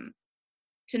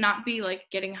to not be like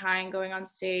getting high and going on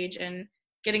stage and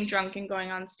getting drunk and going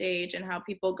on stage, and how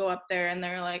people go up there and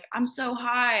they're like, I'm so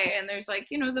high, and there's like,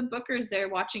 you know, the bookers there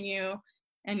watching you,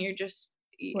 and you're just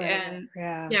we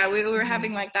were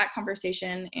having like that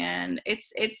conversation, and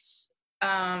it's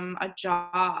a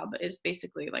job is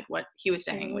basically like what he was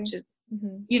saying, which is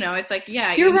you know, it's like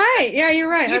you're right.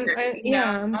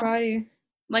 I'm glad you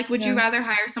like, would you rather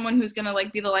hire someone who's gonna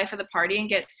like be the life of the party and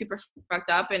get super fucked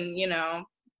up and, you know,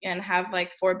 and have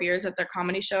like 4 beers at their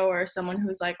comedy show, or someone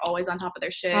who's like always on top of their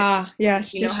shit?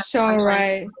 Yes, you're so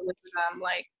right.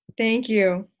 Like, thank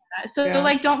you. So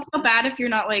like, don't feel bad if you're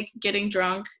not like getting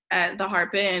drunk at the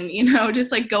Harpin, you know,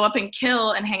 just like go up and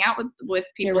kill and hang out with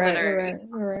people that are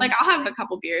like, I'll have a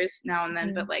couple beers now and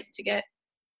then, but like to get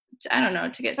super...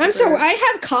 I'm sorry,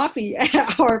 I have coffee at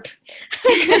Harp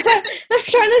because I'm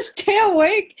trying to stay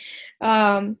awake.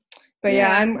 But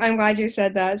I'm glad you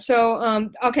said that. So,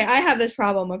 okay, I have this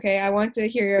problem, okay? I want to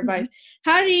hear your advice.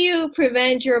 How do you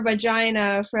prevent your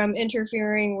vagina from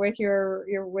interfering with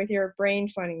your brain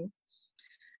funny?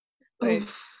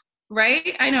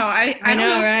 Right? I know. I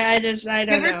know, right? I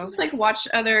don't know. Just like watch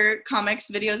other comics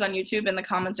videos on YouTube, and the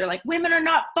comments are like, "Women are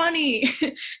not funny,"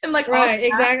 and like, right,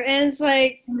 exactly. And it's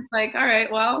like, all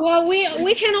right, well,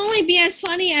 we can only be as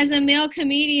funny as the male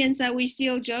comedians that we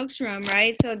steal jokes from,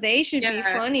 right? So they should be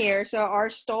funnier, so our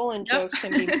stolen jokes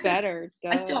can be better.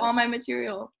 I steal all my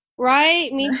material.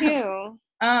 Right, me too.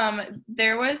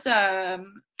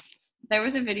 There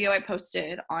was a video I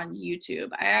posted on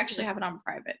YouTube. I actually have it on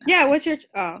private now. Yeah, what's your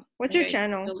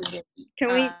channel?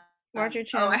 Can we watch your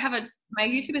channel? My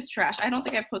YouTube is trash. I don't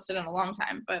think I've posted in a long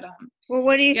time, but well,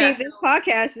 what do you think this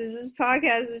podcast is? This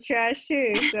podcast is trash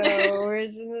too, so we're in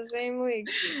the same league.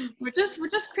 We're just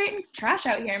creating trash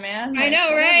out here, man. I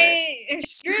know, right?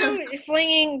 Screw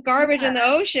flinging garbage in the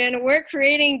ocean. We're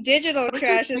creating digital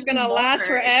trash. It's gonna last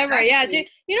forever. Exactly. Yeah, dude.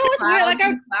 You know what's weird? Like,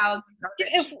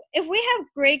 if we have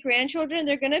great grandchildren,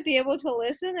 they're gonna be able to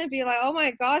listen and be like, "Oh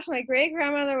my gosh, my great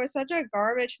grandmother was such a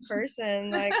garbage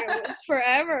person." Like, it was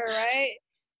forever, right?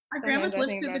 Our grandmas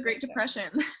lived through the Great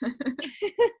Depression.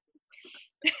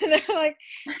 They're like,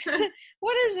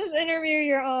 what is this interview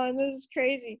you're on? This is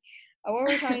crazy. What were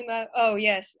we talking about? Oh,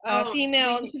 yes.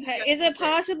 Female. Is it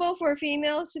possible for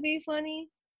females to be funny?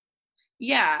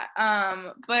 Yeah.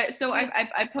 But so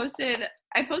I posted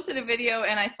a video,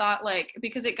 and I thought, like,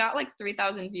 because it got like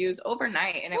 3,000 views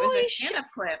overnight, and it was a stand-up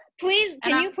clip. Please,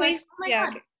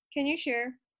 can you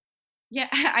share? Yeah,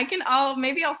 I can.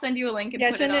 Maybe I'll send you a link and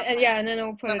put send it. And then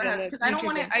I'll put it in because I don't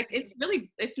want to.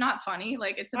 It's not funny.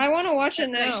 Like, I want to watch it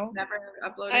now. Never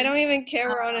uploaded. I don't even care.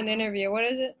 We're on an interview. What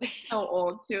is it? It's so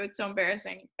old too. It's so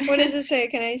embarrassing. What does it say?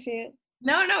 Can I see it?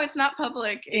 No, it's not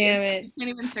public. Damn it! You can't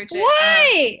even search it.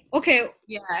 Why? Okay.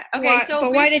 Yeah. Okay.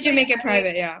 But why did you make it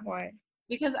private? Yeah. Why?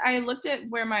 Because I looked at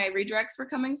where my redirects were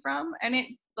coming from, and it,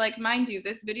 like, mind you,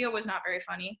 this video was not very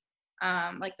funny.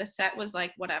 Like, the set was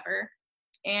like whatever.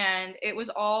 And it was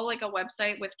all like a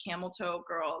website with camel toe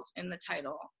girls in the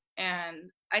title. And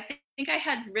I think I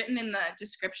had written in the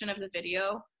description of the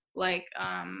video, like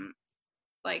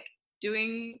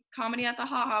doing comedy at the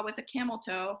haha with a camel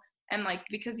toe. And like,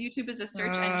 because YouTube is a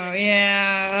search engine.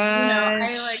 Yeah. You know,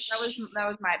 that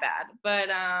was my bad. But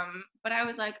I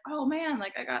was like, oh man,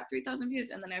 like I got 3,000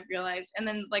 views. And then I realized, and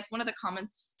then like one of the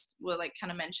comments like kind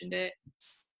of mentioned it.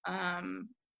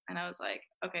 And I was like,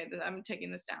 okay, I'm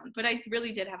taking this down. But I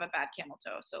really did have a bad camel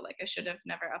toe, so like I should have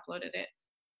never uploaded it.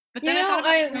 But then I thought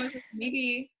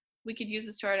maybe we could use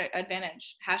this to our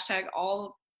advantage. Hashtag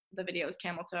all the videos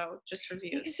camel toe just for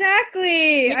views.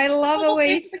 Exactly. Like, I love the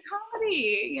way the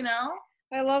comedy, you know.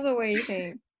 I love the way you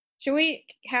think. Should we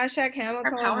hashtag camel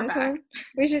toe on this one?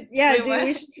 We should. Yeah,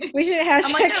 we should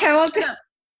hashtag camel toe.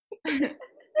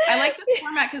 I like this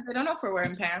format because I don't know if we're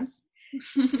wearing pants.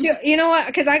 You know what?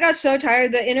 Because I got so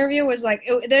tired. The interview was like,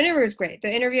 the interview was great. The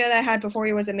interview that I had before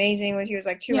you was amazing. When he was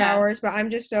like 2 hours, but I'm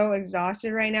just so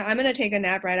exhausted right now. I'm gonna take a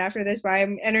nap right after this, but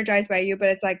I'm energized by you. But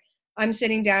it's like I'm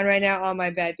sitting down right now on my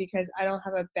bed because I don't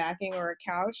have a backing or a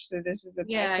couch, so this is the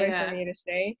best way for me to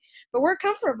stay. But we're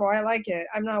comfortable. I like it.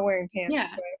 I'm not wearing pants,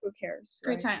 but who cares?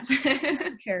 Great times.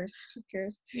 Who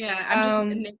cares? Yeah, I'm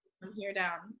just naked from here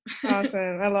down.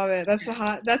 Awesome. I love it. That's a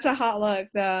hot look.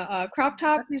 The crop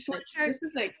top sweatshirt. This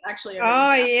is like actually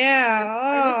I'm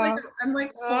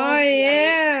like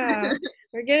yeah.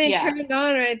 We're getting turned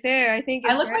on right there. I think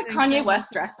it's I look like Kanye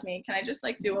West dressed me. Can I just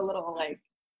like do a little like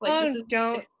oh, this is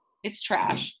don't. It's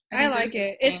trash. I like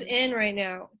it. It's in right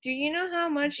now. Do you know how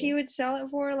much he would sell it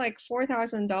for? Like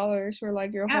 $4,000 for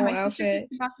like your whole my outfit. Sister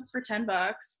bought this for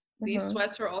 $10. These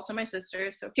sweats were also my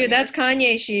sister's. So dude, that's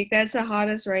Kanye chic. That's the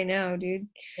hottest right now, dude.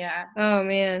 Yeah. Oh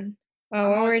man.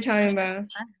 Oh, what were we talking about?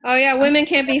 Oh yeah, women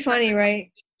can't be funny,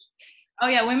 right? Oh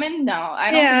yeah, women. No, I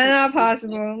don't. Yeah, not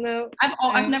possible. No.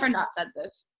 I've never not said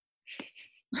this.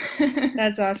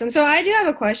 That's awesome. So I do have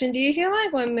a question. Do you feel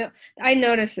like when I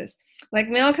notice this, like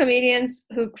male comedians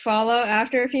who follow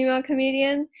after a female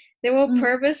comedian, they will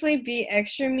purposely be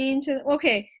extra mean to?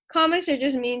 Okay, comics are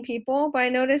just mean people, but I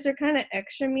notice they're kind of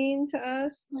extra mean to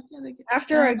us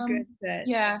after a good set.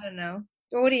 Yeah. I don't know.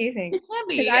 What do you think? It can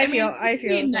be. I feel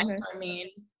nice or mean.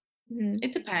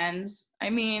 It depends. I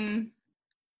mean,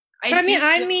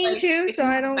 I'm mean too, so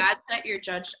I don't. Bad set, you're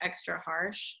judged extra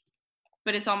harsh.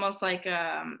 But it's almost like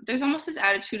there's almost this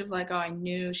attitude of like, oh, I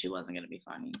knew she wasn't gonna be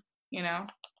funny, you know.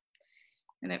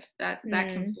 And if that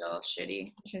can feel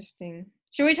shitty. Interesting.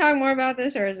 Should we talk more about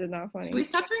this, or is it not funny? Should we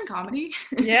stop doing comedy?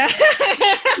 Yeah.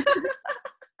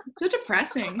 It's so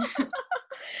depressing.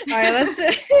 All right, let's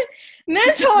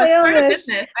mental illness.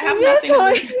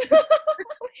 Mental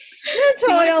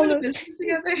illness.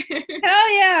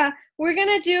 Hell yeah. We're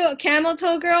gonna do camel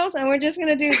toe girls, and we're just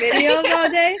gonna do videos all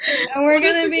day, and we're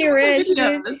gonna be rich,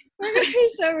 dude. We're gonna be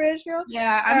so rich, girl.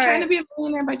 Yeah, I'm trying to be a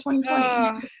millionaire by 2020.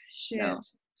 Oh shit. No.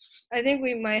 I think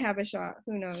we might have a shot.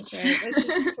 Who knows, right? Let's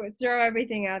just throw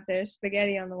everything out there,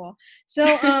 spaghetti on the wall. So,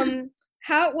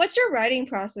 what's your writing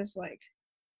process like?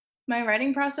 My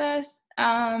writing process,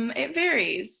 it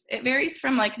varies. It varies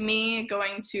from like me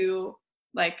going to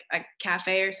like a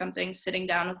cafe or something, sitting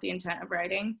down with the intent of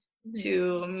writing,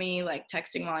 to me like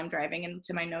texting while I'm driving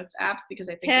into my notes app, because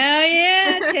I think hell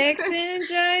yeah, texting and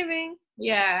driving.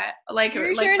 Yeah, like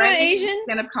you're sure not Asian?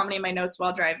 Stand-up comedy in my notes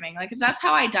while driving. Like if that's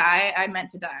how I die, I meant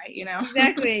to die, you know.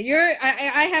 Exactly.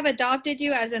 I have adopted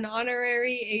you as an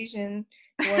honorary Asian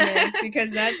woman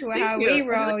because that's how we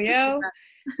roll, yo.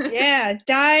 Yeah,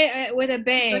 die with a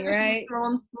bang, like right?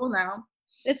 In school now.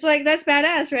 It's like, that's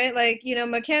badass, right? Like, you know,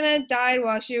 McKenna died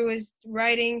while she was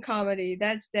writing comedy.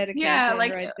 That's dedication. Yeah,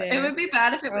 like right there. It would be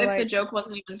bad if the joke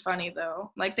wasn't even funny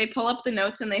though. Like they pull up the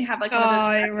notes and they have like one of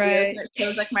those right. that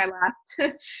shows like my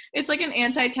last. It's like an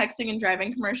anti-texting and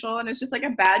driving commercial, and it's just like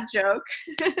a bad joke.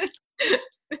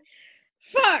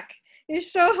 Fuck. You're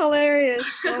so hilarious.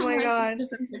 Oh my god.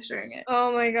 I'm picturing it.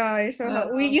 Oh my god, you're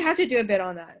so you have to do a bit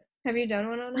on that. Have you done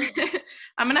one on it?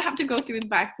 I'm gonna have to go through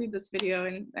this video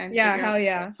and yeah, hell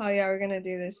yeah, we're gonna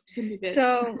do this.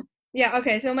 So yeah,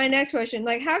 okay. So my next question,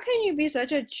 like, how can you be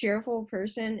such a cheerful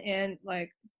person and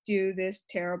like do this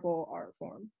terrible art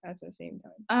form at the same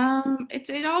time?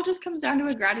 It all just comes down to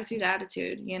a gratitude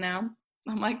attitude, you know.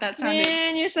 I'm like, that sounded.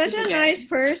 Man, you're such a nice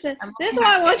person. That's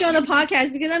why I want you on the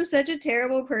podcast, because I'm such a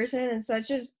terrible person and such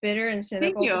a bitter and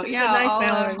cynical. Thank you. Yeah, a nice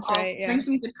balance, right? Yeah. Bring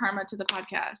some good karma to the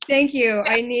podcast. Thank you. Yeah,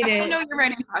 I need it. I know your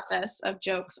writing process of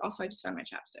jokes. Also, I just found my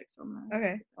chapstick. So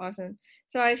okay, awesome.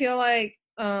 So I feel like,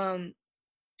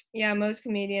 yeah, most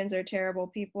comedians are terrible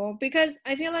people because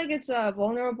I feel like it's a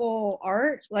vulnerable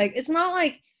art. Like, it's not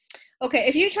like, okay,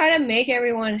 if you try to make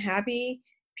everyone happy,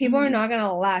 people are not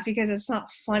gonna laugh because it's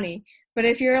not funny. But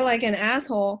if you're like an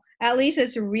asshole, at least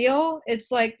it's real.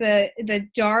 It's like the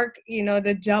dark, you know,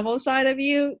 the devil side of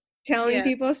you telling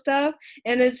people stuff.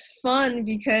 And it's fun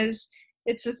because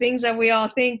it's the things that we all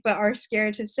think but are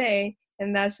scared to say.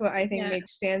 And that's what I think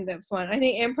makes stand-up fun. I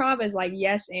think improv is like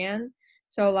yes and.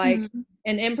 So like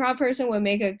an improv person would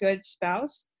make a good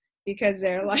spouse because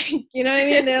they're like, you know what I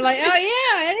mean? They're like, oh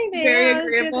yeah, anything. Very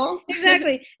agreeable.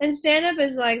 Exactly. And stand-up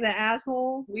is like the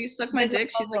asshole. Will you suck my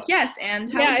dick? She's like, yes,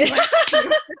 and how would you like to?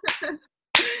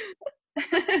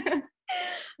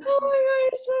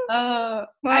 Oh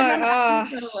my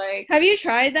god, you're so have you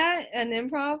tried that an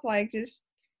improv? Like just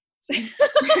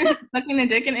sucking a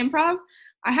dick in improv?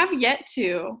 I have yet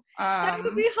to. That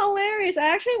would be hilarious. I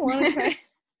actually want to try.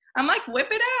 I'm like, whip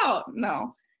it out.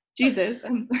 No. Jesus.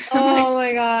 Oh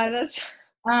my god, that's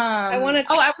I want to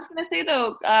I was gonna say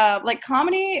though, like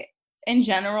comedy in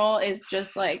general is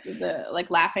just like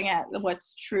laughing at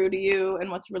what's true to you and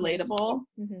what's relatable.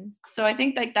 So I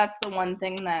think like that's the one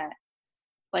thing that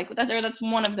like that's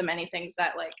one of the many things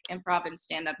that like improv and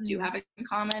stand-up do have in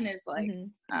common is like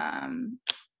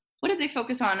what did they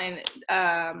focus on in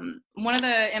one of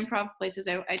the improv places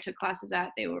I took classes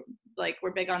at? They were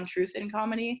big on truth in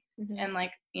comedy and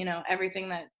like, you know, everything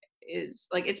that is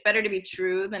like, it's better to be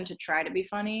true than to try to be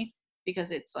funny,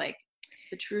 because it's like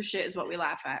the true shit is what we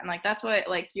laugh at. And like, that's what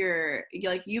like you're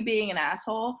like, you being an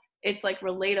asshole it's like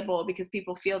relatable because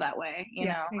people feel that way, you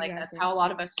know, like that's how a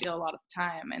lot of us feel a lot of the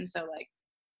time. And so like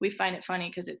we find it funny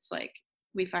because it's like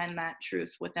we find that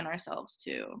truth within ourselves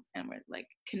too, and we're like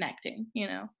connecting, you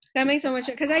know. That makes so much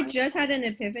sense, because I just had an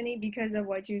epiphany because of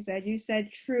what you said. You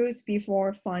said truth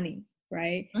before funny,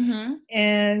 right? Mm-hmm.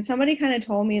 And somebody kind of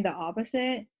told me the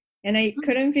opposite, and I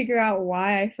couldn't figure out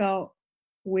why I felt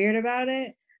weird about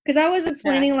it, because I was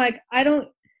explaining like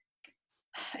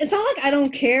it's not like I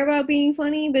don't care about being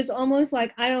funny, but it's almost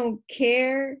like I don't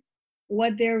care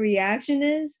what their reaction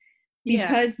is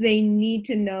because they need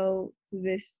to know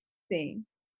this thing.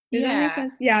 Does that make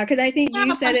sense? Yeah, because I think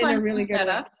you said it in a really good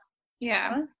way.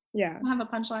 Yeah. Huh? Yeah. Have a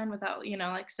punchline without, you know,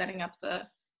 like setting up the,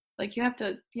 like you have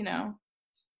to, you know,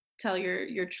 tell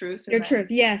your truth. Your truth.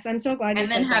 Yes, I'm so glad you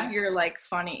said that. And then have your like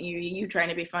funny, you trying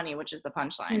to be funny, which is the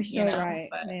punchline. You're so you know? right,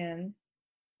 but man.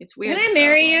 It's weird. Can I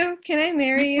marry you? Can I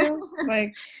marry you?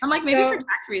 Like, I'm like, maybe for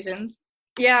tax reasons.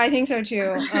 Yeah, I think so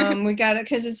too. We got it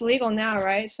because it's legal now,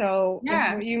 right? So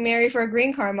if you marry for a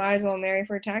green card, might as well marry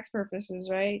for tax purposes,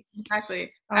 right?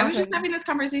 Exactly. Awesome. I was just having this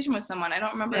conversation with someone. I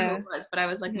don't remember who it was, but I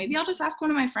was like, maybe I'll just ask one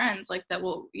of my friends, like that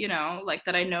will, you know, like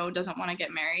that I know doesn't want to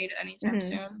get married anytime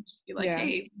soon. Just be like,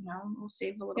 hey, you know, we'll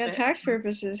save a little bit. Yeah, tax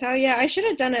purposes. Hell yeah, I should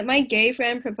have done it. My gay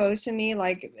friend proposed to me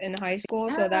like in high school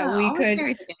so that we could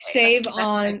save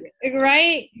on,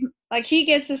 right? Like he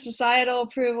gets a societal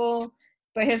approval.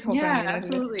 But his whole family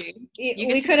doesn't. Absolutely.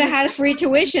 We could have had free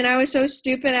tuition. I was so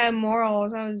stupid. I had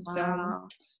morals. I was dumb.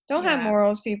 Don't have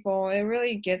morals, people. It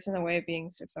really gets in the way of being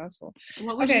successful.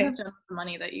 What would you have done with the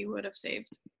money that you would have saved?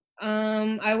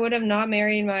 I would have not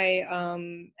married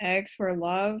my ex for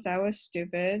love. That was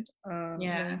stupid.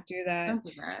 Don't do that. Don't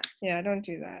do that. Yeah, don't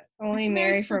do that. Only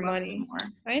marry for money.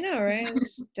 I know, right?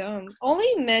 It's dumb.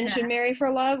 Only men should marry for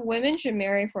love. Women should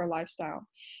marry for a lifestyle.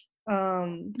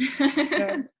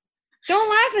 Don't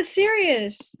laugh, it's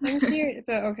serious. I'm serious.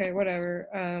 But okay, whatever.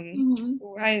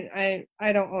 I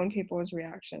don't own people's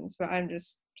reactions, but I'm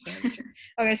just saying.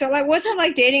 Okay, so like what's it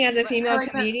like dating as a female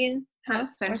comedian?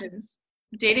 Sentence.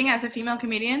 Dating as a female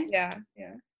comedian? Yeah.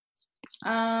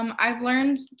 I've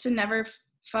learned to never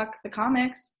fuck the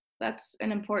comics. That's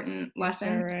an important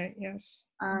lesson. All right, yes.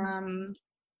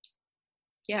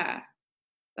 Yeah.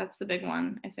 That's the big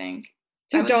one, I think.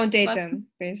 So don't date them,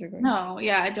 basically. No,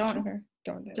 yeah, I don't. Okay.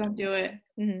 Don't do it.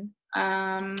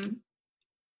 Mm-hmm.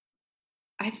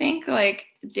 I think like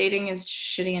dating is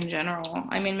shitty in general.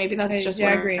 I mean, maybe that's just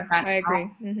I agree.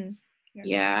 Mm-hmm.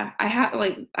 Yeah, I have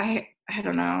like I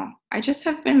don't know. I just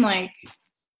have been like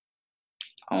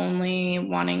only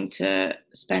wanting to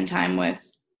spend time with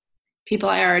people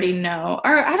I already know,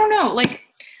 or I don't know. Like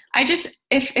I just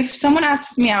if someone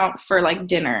asks me out for like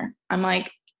dinner, I'm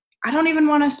like I don't even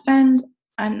want to spend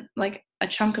like a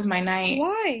chunk of my night.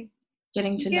 Why?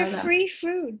 Getting to know them. Free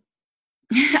food.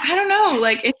 I don't know.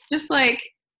 Like, it's just like,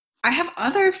 I have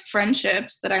other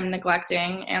friendships that I'm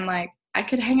neglecting, and like, I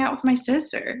could hang out with my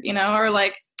sister, you know, or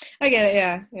like, I get it.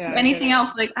 Yeah. Anything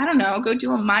else, like, I don't know, go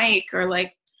do a mic, or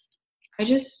like,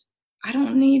 I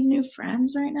don't need new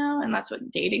friends right now. And that's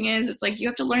what dating is. It's like, you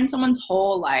have to learn someone's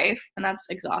whole life, and that's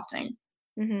exhausting.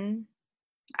 Mm-hmm.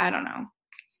 I don't know.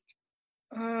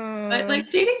 But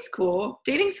like, dating's cool,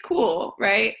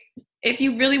 right? If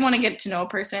you really want to get to know a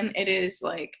person, it is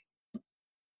like,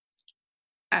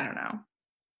 I don't know.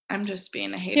 I'm just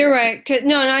being a hater. You're right.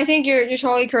 No, I think you're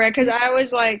totally correct. Because I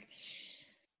was like,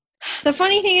 the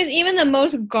funny thing is, even the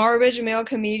most garbage male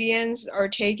comedians are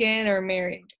taken or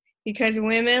married because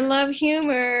women love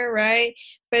humor, right?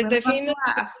 But the female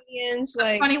comedians,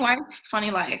 like, funny wife, funny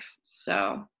life.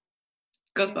 So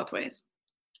it goes both ways.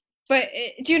 But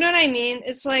do you know what I mean?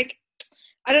 It's like,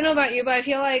 I don't know about you, but I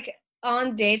feel like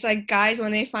on dates, like guys,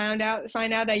 when they find out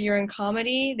that you're in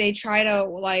comedy, they try to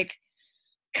like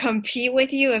compete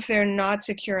with you if they're not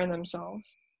secure in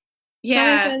themselves. Yeah.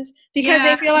 Does that make sense? Because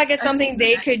they feel like it's something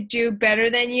they could do better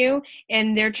than you,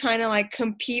 and they're trying to like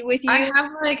compete with you.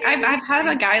 I've had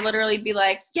a guy literally be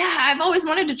like, yeah, I've always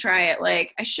wanted to try it.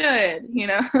 Like, I should, you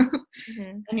know?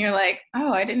 Mm-hmm. And you're like,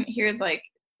 oh, I didn't hear like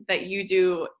that you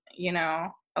do, you know,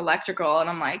 electrical. And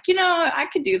I'm like, you know, I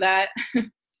could do that.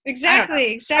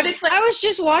 Exactly. Like, I was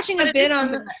just watching a bit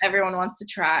on everyone wants to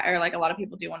try, or like a lot of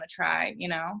people do want to try, you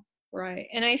know. Right.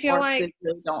 And I feel like they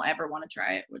really don't ever want to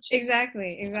try it, which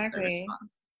exactly.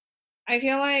 I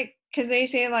feel like because they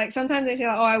say like sometimes they say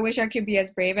like, oh, I wish I could be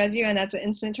as brave as you, and that's an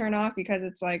instant turn off because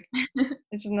it's like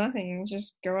it's nothing.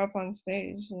 Just go up on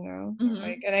stage, you know. Mm-hmm.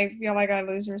 Like, and I feel like I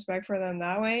lose respect for them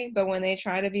that way. But when they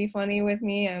try to be funny with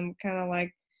me, I'm kind of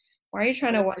like, why are you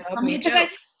trying to one up me? Because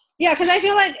Yeah, because I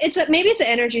feel like maybe it's an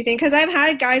energy thing. Because I've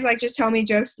had guys like just tell me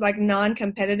jokes like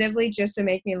non-competitively just to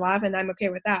make me laugh, and I'm okay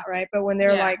with that, right? But when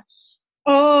they're like,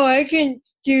 "Oh, I can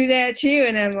do that too,"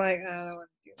 and I'm like, "Oh, I don't want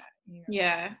to do that." You know?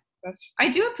 Yeah, that's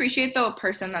I do appreciate though a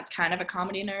person that's kind of a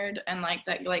comedy nerd and like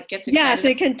that like gets excited. Yeah, so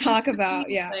they can talk about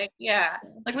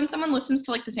like when someone listens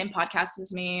to like the same podcast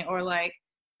as me or like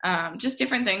just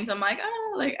different things. I'm like,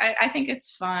 oh, like I think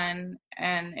it's fun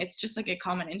and it's just like a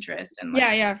common interest and like,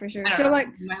 yeah, for sure. So know, like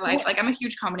my life, like I'm a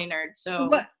huge comedy nerd. So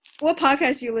what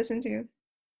podcast do you listen to?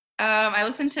 I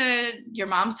listen to Your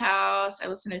Mom's House. I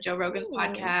listen to Joe Rogan's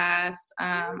podcast.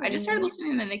 I just started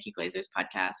listening to Nikki Glazer's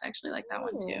podcast. I actually like that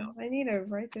one too. I need to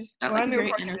write this. Well, like I'm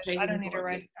recording this. I don't need to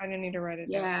write. I don't need to write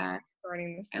it down. Yeah.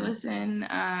 Recording this. I listen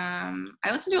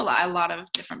to a lot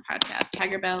of different podcasts.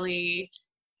 Tiger Belly,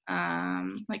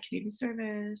 like Community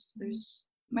Service. There's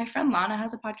my friend Lana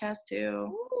has a podcast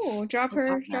too. Oh, drop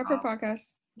her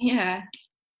podcast. Yeah.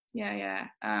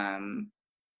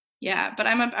 Yeah, but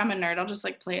I'm a nerd. I'll just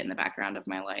like play it in the background of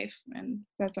my life, and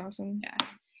that's awesome. Yeah,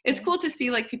 it's cool to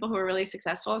see like people who are really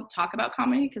successful talk about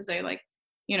comedy because they like,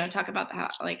 talk about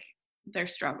like their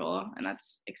struggle, and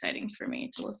that's exciting for me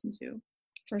to listen to.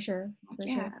 For sure.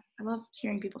 I love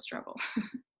hearing people struggle.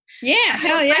 Yeah,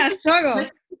 hell yeah, struggle.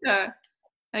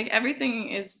 Like everything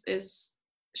is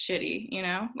shitty,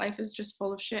 Life is just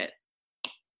full of shit.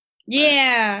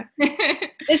 Yeah,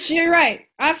 you're right.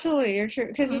 Absolutely, you're true.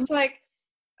 Because it's like.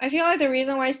 I feel like the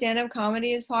reason why stand-up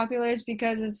comedy is popular is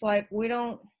because it's like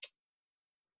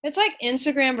it's like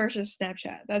Instagram versus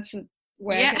Snapchat. That's the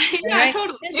way right?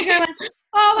 Totally. Instagram, like,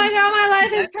 oh my god, my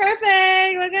life is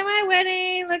perfect. Look at my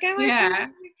wedding. Look at my food.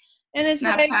 And it's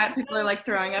Snapchat, like people are like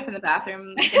throwing up in the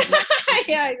bathroom.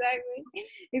 Yeah,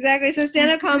 exactly. So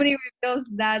stand-up comedy reveals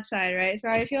that side, right? So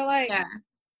I feel like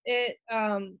it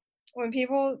when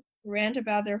people rant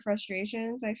about their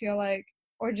frustrations, I feel like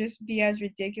or just be as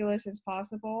ridiculous as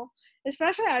possible,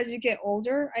 especially as you get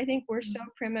older. I think we're so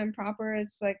prim and proper.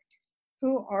 It's like,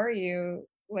 who are you,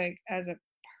 like, as a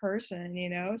person,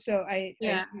 So I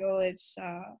feel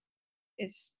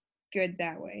it's good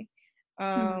that way.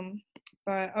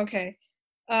 But okay.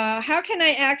 How can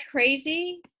I act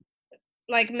crazy,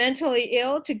 like mentally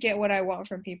ill, to get what I want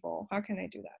from people? How can I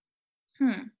do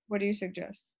that? What do you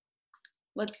suggest?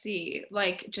 Let's see,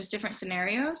 like just different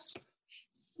scenarios?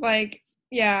 Like,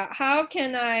 yeah, how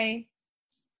can I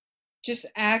just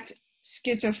act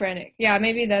schizophrenic? Yeah,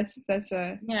 maybe that's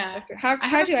how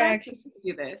do I actually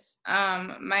do this?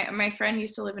 My friend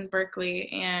used to live in Berkeley,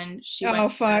 and she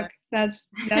that's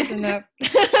enough.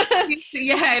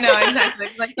 Yeah, I know, exactly.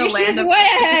 It's like the She's way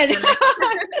ahead.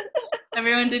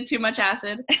 Everyone did too much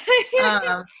acid.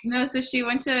 No, so she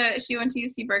went to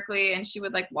UC Berkeley, and she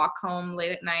would like walk home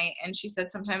late at night, and she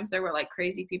said sometimes there were like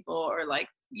crazy people or like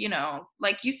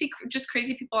like you see just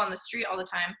crazy people on the street all the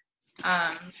time.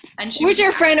 And she who's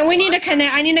your friend? We need to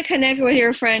connect. I need to connect with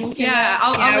your friend. Yeah,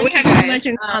 I'll we have so much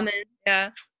in common.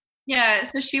 Yeah,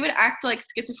 so she would act like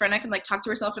schizophrenic and like talk to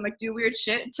herself and like do weird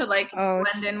shit to like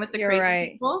blend in with the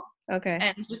crazy people. Okay.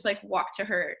 And just like walk to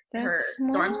her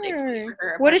dorm safely.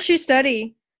 What did she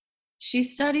study? She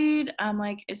studied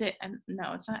like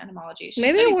no, it's not etymology. She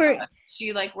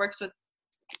like works with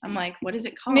what is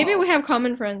it called? Maybe we have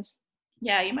common friends.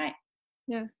 Yeah, you might.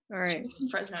 Yeah. All right. She works in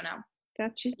Fresno now.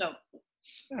 She's dope.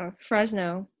 Oh,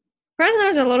 Fresno. Fresno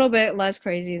is a little bit less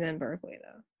crazy than Berkeley,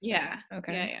 though. So, yeah.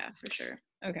 Okay. Yeah, for sure.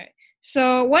 Okay.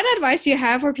 So, what advice do you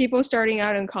have for people starting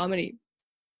out in comedy?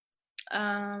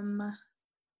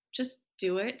 Just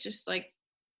do it. Just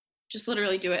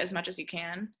literally do it as much as you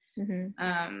can.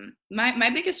 Mm-hmm. My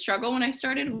biggest struggle when I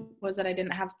started was that I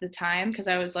didn't have the time, because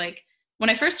I was like, when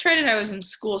I first tried it, I was in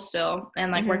school still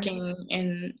and like working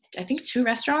in, I think, 2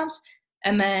 restaurants.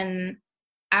 And then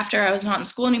after I was not in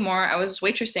school anymore, I was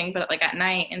waitressing, but like at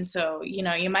night. And so, you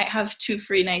might have 2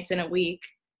 free nights in a week,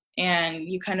 and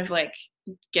you kind of like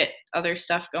get other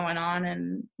stuff going on.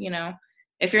 And,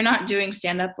 if you're not doing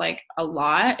stand-up like a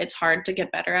lot, it's hard to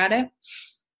get better at it.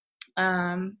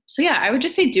 So yeah, I would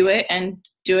just say do it and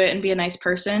be a nice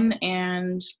person.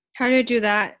 And how do you do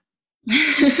that?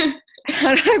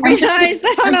 How do I be nice?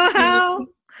 I don't know how.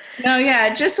 No,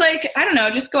 yeah, just like, I don't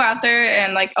know, just go out there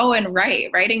and like, and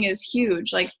writing is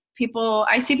huge. Like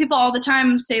I see people all the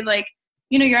time say like,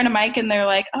 you're on a mic and they're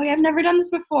like, oh yeah, I've never done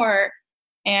this before.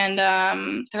 And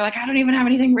they're like, I don't even have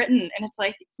anything written. And it's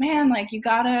like, man, like you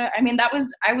gotta, I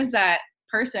was that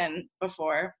person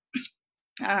before.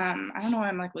 I don't know why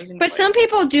I'm like losing. But some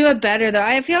people do it better though.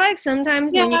 I feel like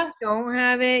sometimes when you don't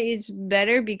have it, it's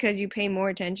better because you pay more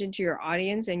attention to your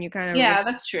audience and you kind of. Yeah,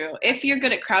 that's true. If you're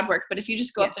good at crowd work, but if you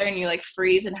just go up there and you like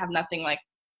freeze and have nothing, like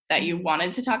that you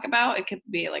wanted to talk about, it could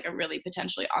be like a really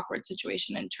potentially awkward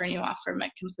situation and turn you off from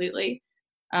it completely.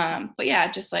 But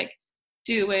yeah, just like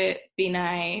do it, be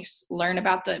nice, learn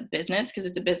about the business, because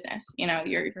it's a business. You know,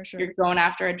 you're going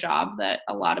after a job that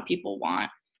a lot of people want,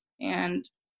 and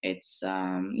it's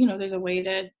you know, there's a way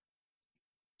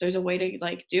to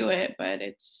like do it, but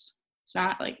it's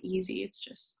not like easy.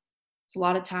 It's a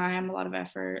lot of time, a lot of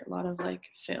effort, a lot of like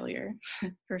failure.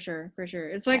 For sure.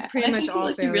 It's like pretty much all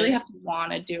like failure. You really have to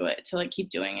want to do it to like keep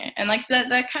doing it, and like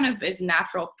that kind of is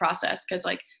natural process, because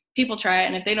like people try it,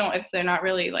 and if they're not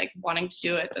really like wanting to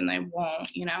do it, then they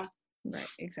won't, you know. Right,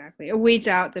 exactly. It weeds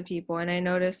out the people, and I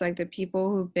noticed like the people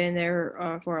who've been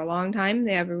there for a long time,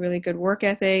 they have a really good work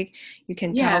ethic. You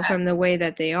can tell from the way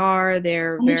that they are.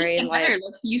 They're very like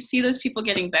you see those people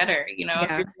getting better. You know,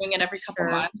 if you're doing it every couple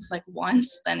months, like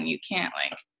once, then you can't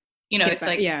like, you know, it's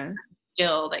like a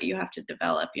skill that you have to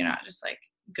develop. You're not just like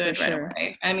good right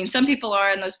away. I mean, some people are,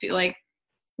 and those people like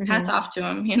hats off to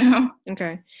them. You know.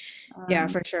 Okay. Yeah,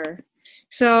 for sure.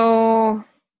 So,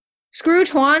 screw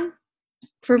Tuan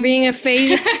for being a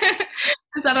phase.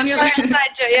 Is that on your list?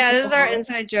 Inside joke. Yeah, this is our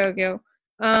inside joke, yo.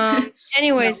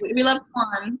 Anyways, no, we love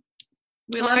Tuan.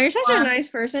 You're such a nice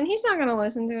person. He's not gonna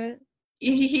listen to it.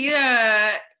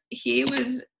 He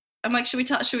was. I'm like, should we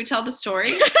tell the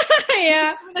story?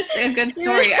 Yeah, it's a good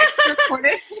story. I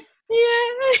recorded.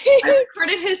 I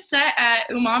recorded his set at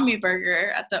Umami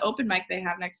Burger at the open mic they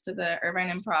have next to the Irvine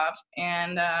Improv,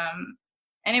 and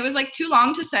it was like too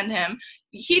long to send him.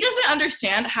 He doesn't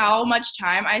understand how much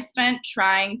time I spent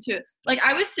trying to, like,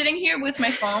 I was sitting here with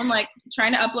my phone, like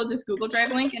trying to upload this Google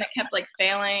Drive link, and it kept like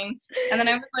failing. And then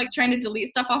I was like trying to delete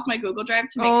stuff off my Google Drive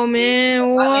to make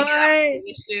what?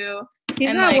 Issue.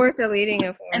 He's not worth deleting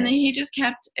it for. And then he just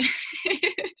kept,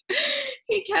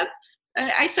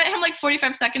 I sent him like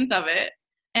 45 seconds of it.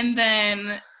 And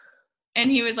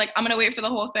he was like, I'm going to wait for the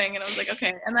whole thing. And I was like,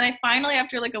 okay. And then I finally,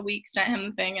 after like a week, sent him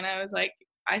the thing. And I was like,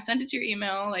 I sent it to your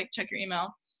email, like check your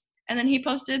email. And then he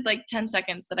posted like 10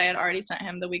 seconds that I had already sent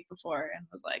him the week before, and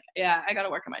was like, yeah, I got to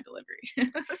work on my delivery.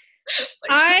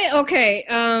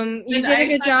 You did a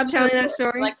good job telling that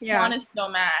story. Like, Juan is so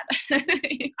mad.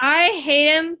 I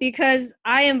hate him because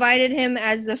I invited him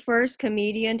as the first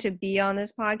comedian to be on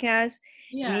this podcast.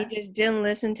 Yeah. And he just didn't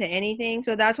listen to anything.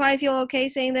 So that's why I feel okay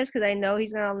saying this, because I know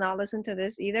he's going to not listen to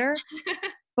this either.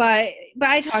 But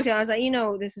I talked to him. I was like, you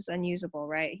know, this is unusable,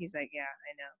 right? He's like, yeah,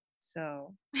 I know.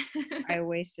 So I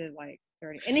wasted like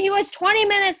 30. And he was 20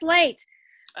 minutes late.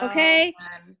 Okay?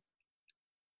 Oh,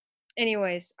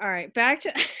 anyways, all right. Back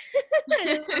to...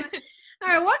 All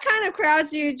right, what kind of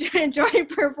crowds do you enjoy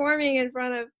performing in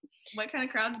front of? What kind of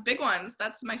crowds? Big ones.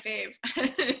 That's my fave.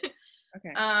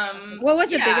 Okay. What was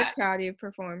the biggest crowd you've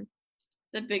performed?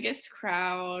 The biggest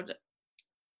crowd,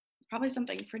 probably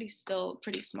something pretty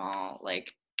small. Like,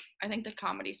 I think the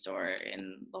Comedy Store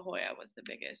in La Jolla was the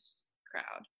biggest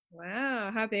crowd.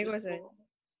 Wow, how big was it?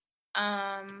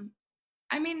 I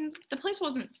mean, the place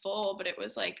wasn't full, but it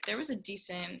was like there was a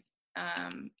decent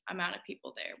amount of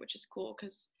people there, which is cool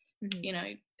because you know,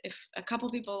 if a couple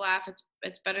people laugh,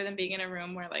 it's better than being in a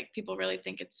room where like people really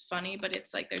think it's funny, but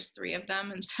it's like there's 3 of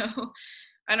them, and so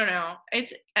I don't know.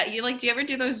 It's you like, do you ever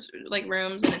do those like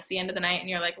rooms and it's the end of the night and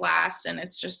you're like last and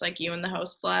it's just like you and the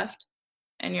host left,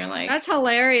 and you're like, that's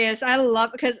hilarious. I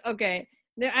love, because I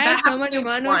had so much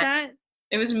fun with that.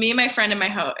 It was me, my friend, and my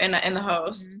and the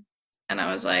host, and I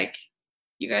was like,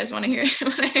 you guys want to hear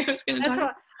what I was going to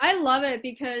talk? I love it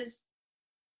because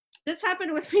this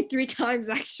happened with me 3 times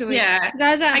actually. Yeah,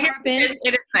 I was at Harbin.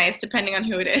 It is nice depending on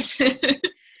who it is.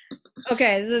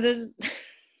 Okay, so this.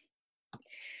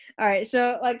 All right,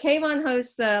 so like Kayvon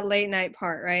hosts the late night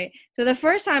part, right? So the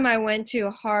first time I went to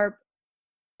Harp,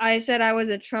 I said I was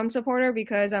a Trump supporter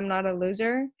because I'm not a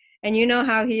loser, and you know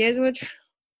how he is with Trump.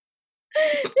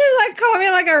 He like called me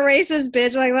like a racist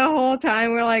bitch like the whole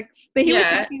time. We're like, but he was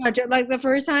testing out like the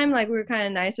first time, like we were kind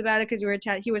of nice about it because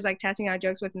he was like testing out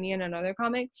jokes with me and another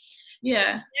comic.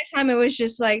 Yeah. Next time it was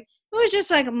just like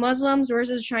Muslims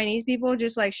versus Chinese people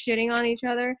just like shitting on each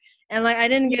other, and like I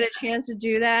didn't get a chance to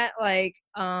do that like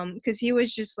because he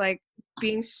was just like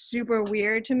being super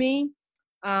weird to me.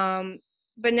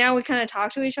 But now we kind of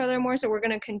talk to each other more, so we're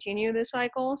gonna continue this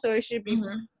cycle. So it should be.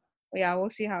 Yeah, we'll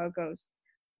see how it goes.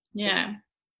 Yeah.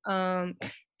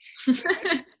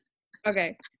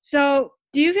 Okay. So,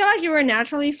 do you feel like you were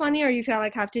naturally funny, or you feel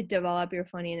like have to develop your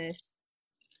funniness?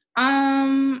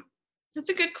 That's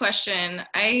a good question.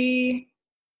 I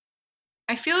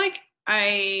feel like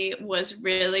I was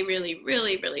really, really,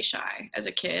 really, really shy as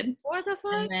a kid. What the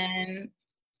fuck? And then,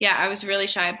 Yeah, I was really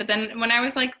shy. But then when I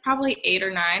was like probably 8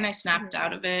 or 9, I snapped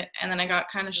out of it, and then I got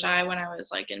kind of shy when I was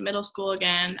like in middle school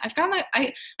again. I've gotten like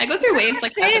I go through waves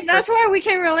like that. That's why we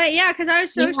can relate. Yeah, because I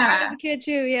was so shy as a kid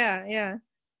too. Yeah.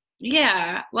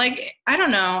 Yeah, like I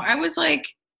don't know. I was like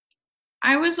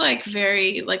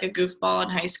very like a goofball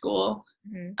in high school,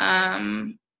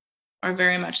 or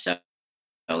very much so.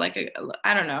 Like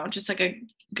I don't know, just like a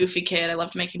goofy kid. I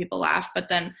loved making people laugh, but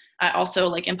then I also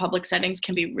like in public settings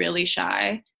can be really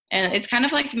shy. And it's kind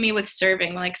of like me with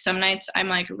serving. Like some nights I'm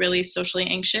like really socially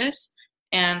anxious,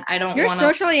 and I don't want to.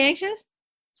 You're socially anxious?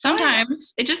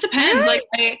 Sometimes it just depends. Really?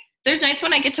 Like there's nights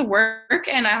when I get to work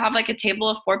and I have like a table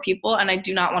of 4 people and I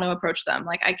do not want to approach them.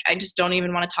 Like I just don't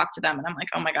even want to talk to them, and I'm like,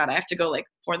 oh my god, I have to go like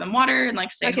pour them water and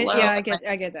like say hello. Yeah, I get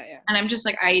that. Yeah. And I'm just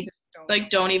like I like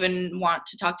don't even want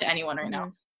to talk to anyone right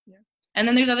now. And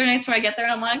then there's other nights where I get there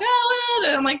and I'm like, oh,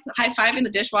 and I'm like high-fiving the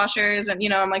dishwashers,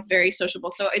 and I'm like very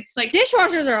sociable. So it's like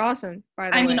dishwashers are awesome. By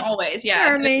the way, I mean, always, yeah,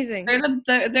 they're amazing.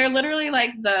 They're literally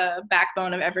like the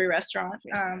backbone of every restaurant.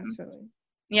 Absolutely.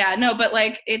 Yeah, no, but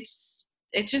like it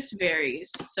just varies.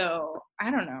 So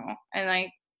I don't know, and I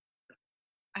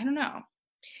don't know.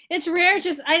 It's rare.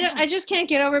 Just I just can't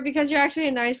get over it because you're actually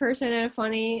a nice person and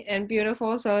funny and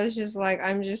beautiful. So it's just like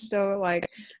I'm just so like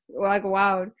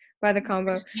wowed by the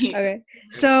combo. Okay.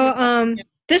 So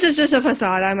this is just a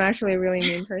facade. I'm actually a really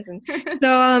mean person.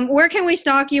 So where can we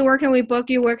stalk you? Where can we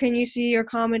book you? Where can you see your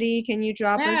comedy? Can you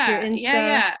drop us your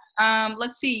Insta? Yeah.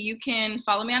 Let's see. You can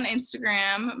follow me on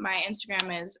Instagram. My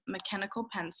Instagram is Mechanical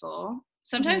Pencil.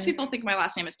 Sometimes people think my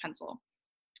last name is Pencil.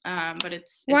 But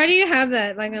it's why do you have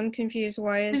that? Like I'm confused.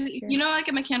 Why is like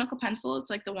a mechanical pencil?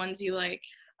 It's like the ones you like.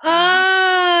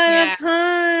 The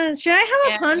pun. Should I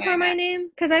have a pun for my name?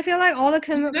 Because I feel like all the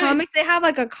comics, they have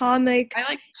like a comic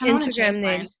Instagram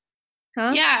names.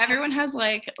 Huh? Yeah, everyone has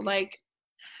like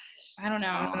I don't know.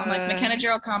 I'm like McKenna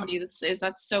Gerald Comedy.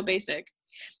 That's so basic.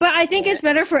 But I think it's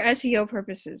better for SEO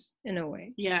purposes in a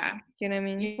way. Yeah. You know what I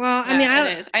mean? Well, I mean,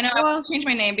 it is. I know. I've changed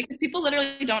my name because people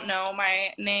literally don't know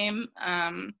my name.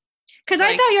 Because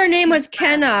I thought your name was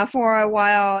Kenna for a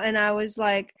while, and I was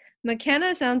like,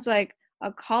 McKenna sounds like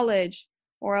a college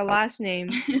or a last name,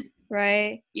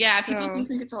 right? Yeah, people do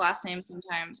think it's a last name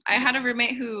sometimes. I had a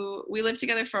roommate who we lived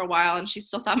together for a while, and she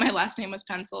still thought my last name was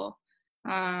Pencil.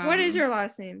 What is your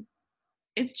last name?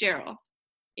 It's Jarrell.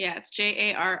 Yeah, it's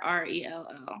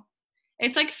Jarrell.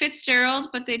 It's like Fitzgerald,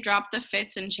 but they dropped the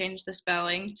Fitz and changed the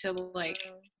spelling to like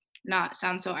not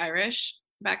sound so Irish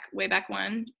way back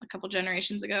when, a couple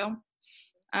generations ago.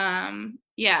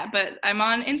 Yeah, but I'm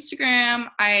on Instagram.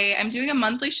 I'm doing a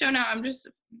monthly show now. I'm just,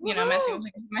 messing with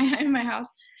things in my house.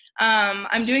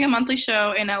 I'm doing a monthly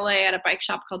show in LA at a bike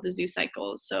shop called the Zoo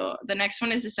Cycles. So the next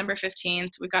one is December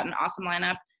 15th. We've got an awesome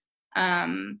lineup.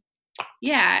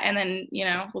 Yeah, and then,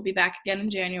 we'll be back again in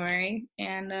January.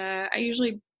 And I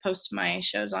usually post my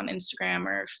shows on Instagram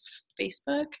or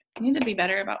Facebook. I need to be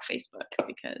better about Facebook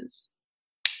because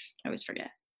I always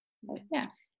forget. But, yeah.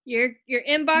 Your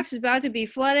inbox is about to be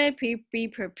flooded. Be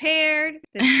prepared.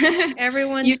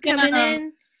 Everyone's coming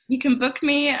in. You can book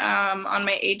me on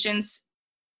my agent's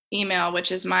email,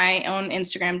 which is my own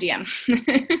Instagram DM.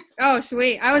 Oh,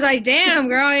 sweet. I was like, damn,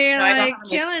 girl, you're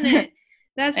killing it.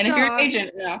 That's and if you're an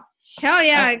agent, no. Hell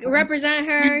yeah, represent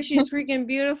her. She's freaking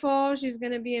beautiful. She's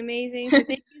gonna be amazing. So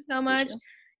thank you so much.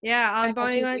 Yeah,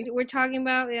 we're talking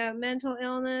about mental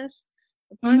illness,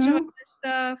 a bunch of other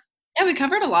stuff. Yeah, we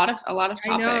covered a lot of topics.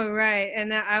 I know, right?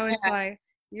 And I was like,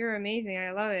 you're amazing.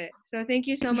 I love it. So thank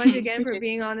you so much again for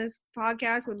being on this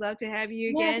podcast. Would love to have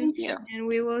you again. Thank you. And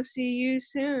we will see you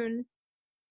soon.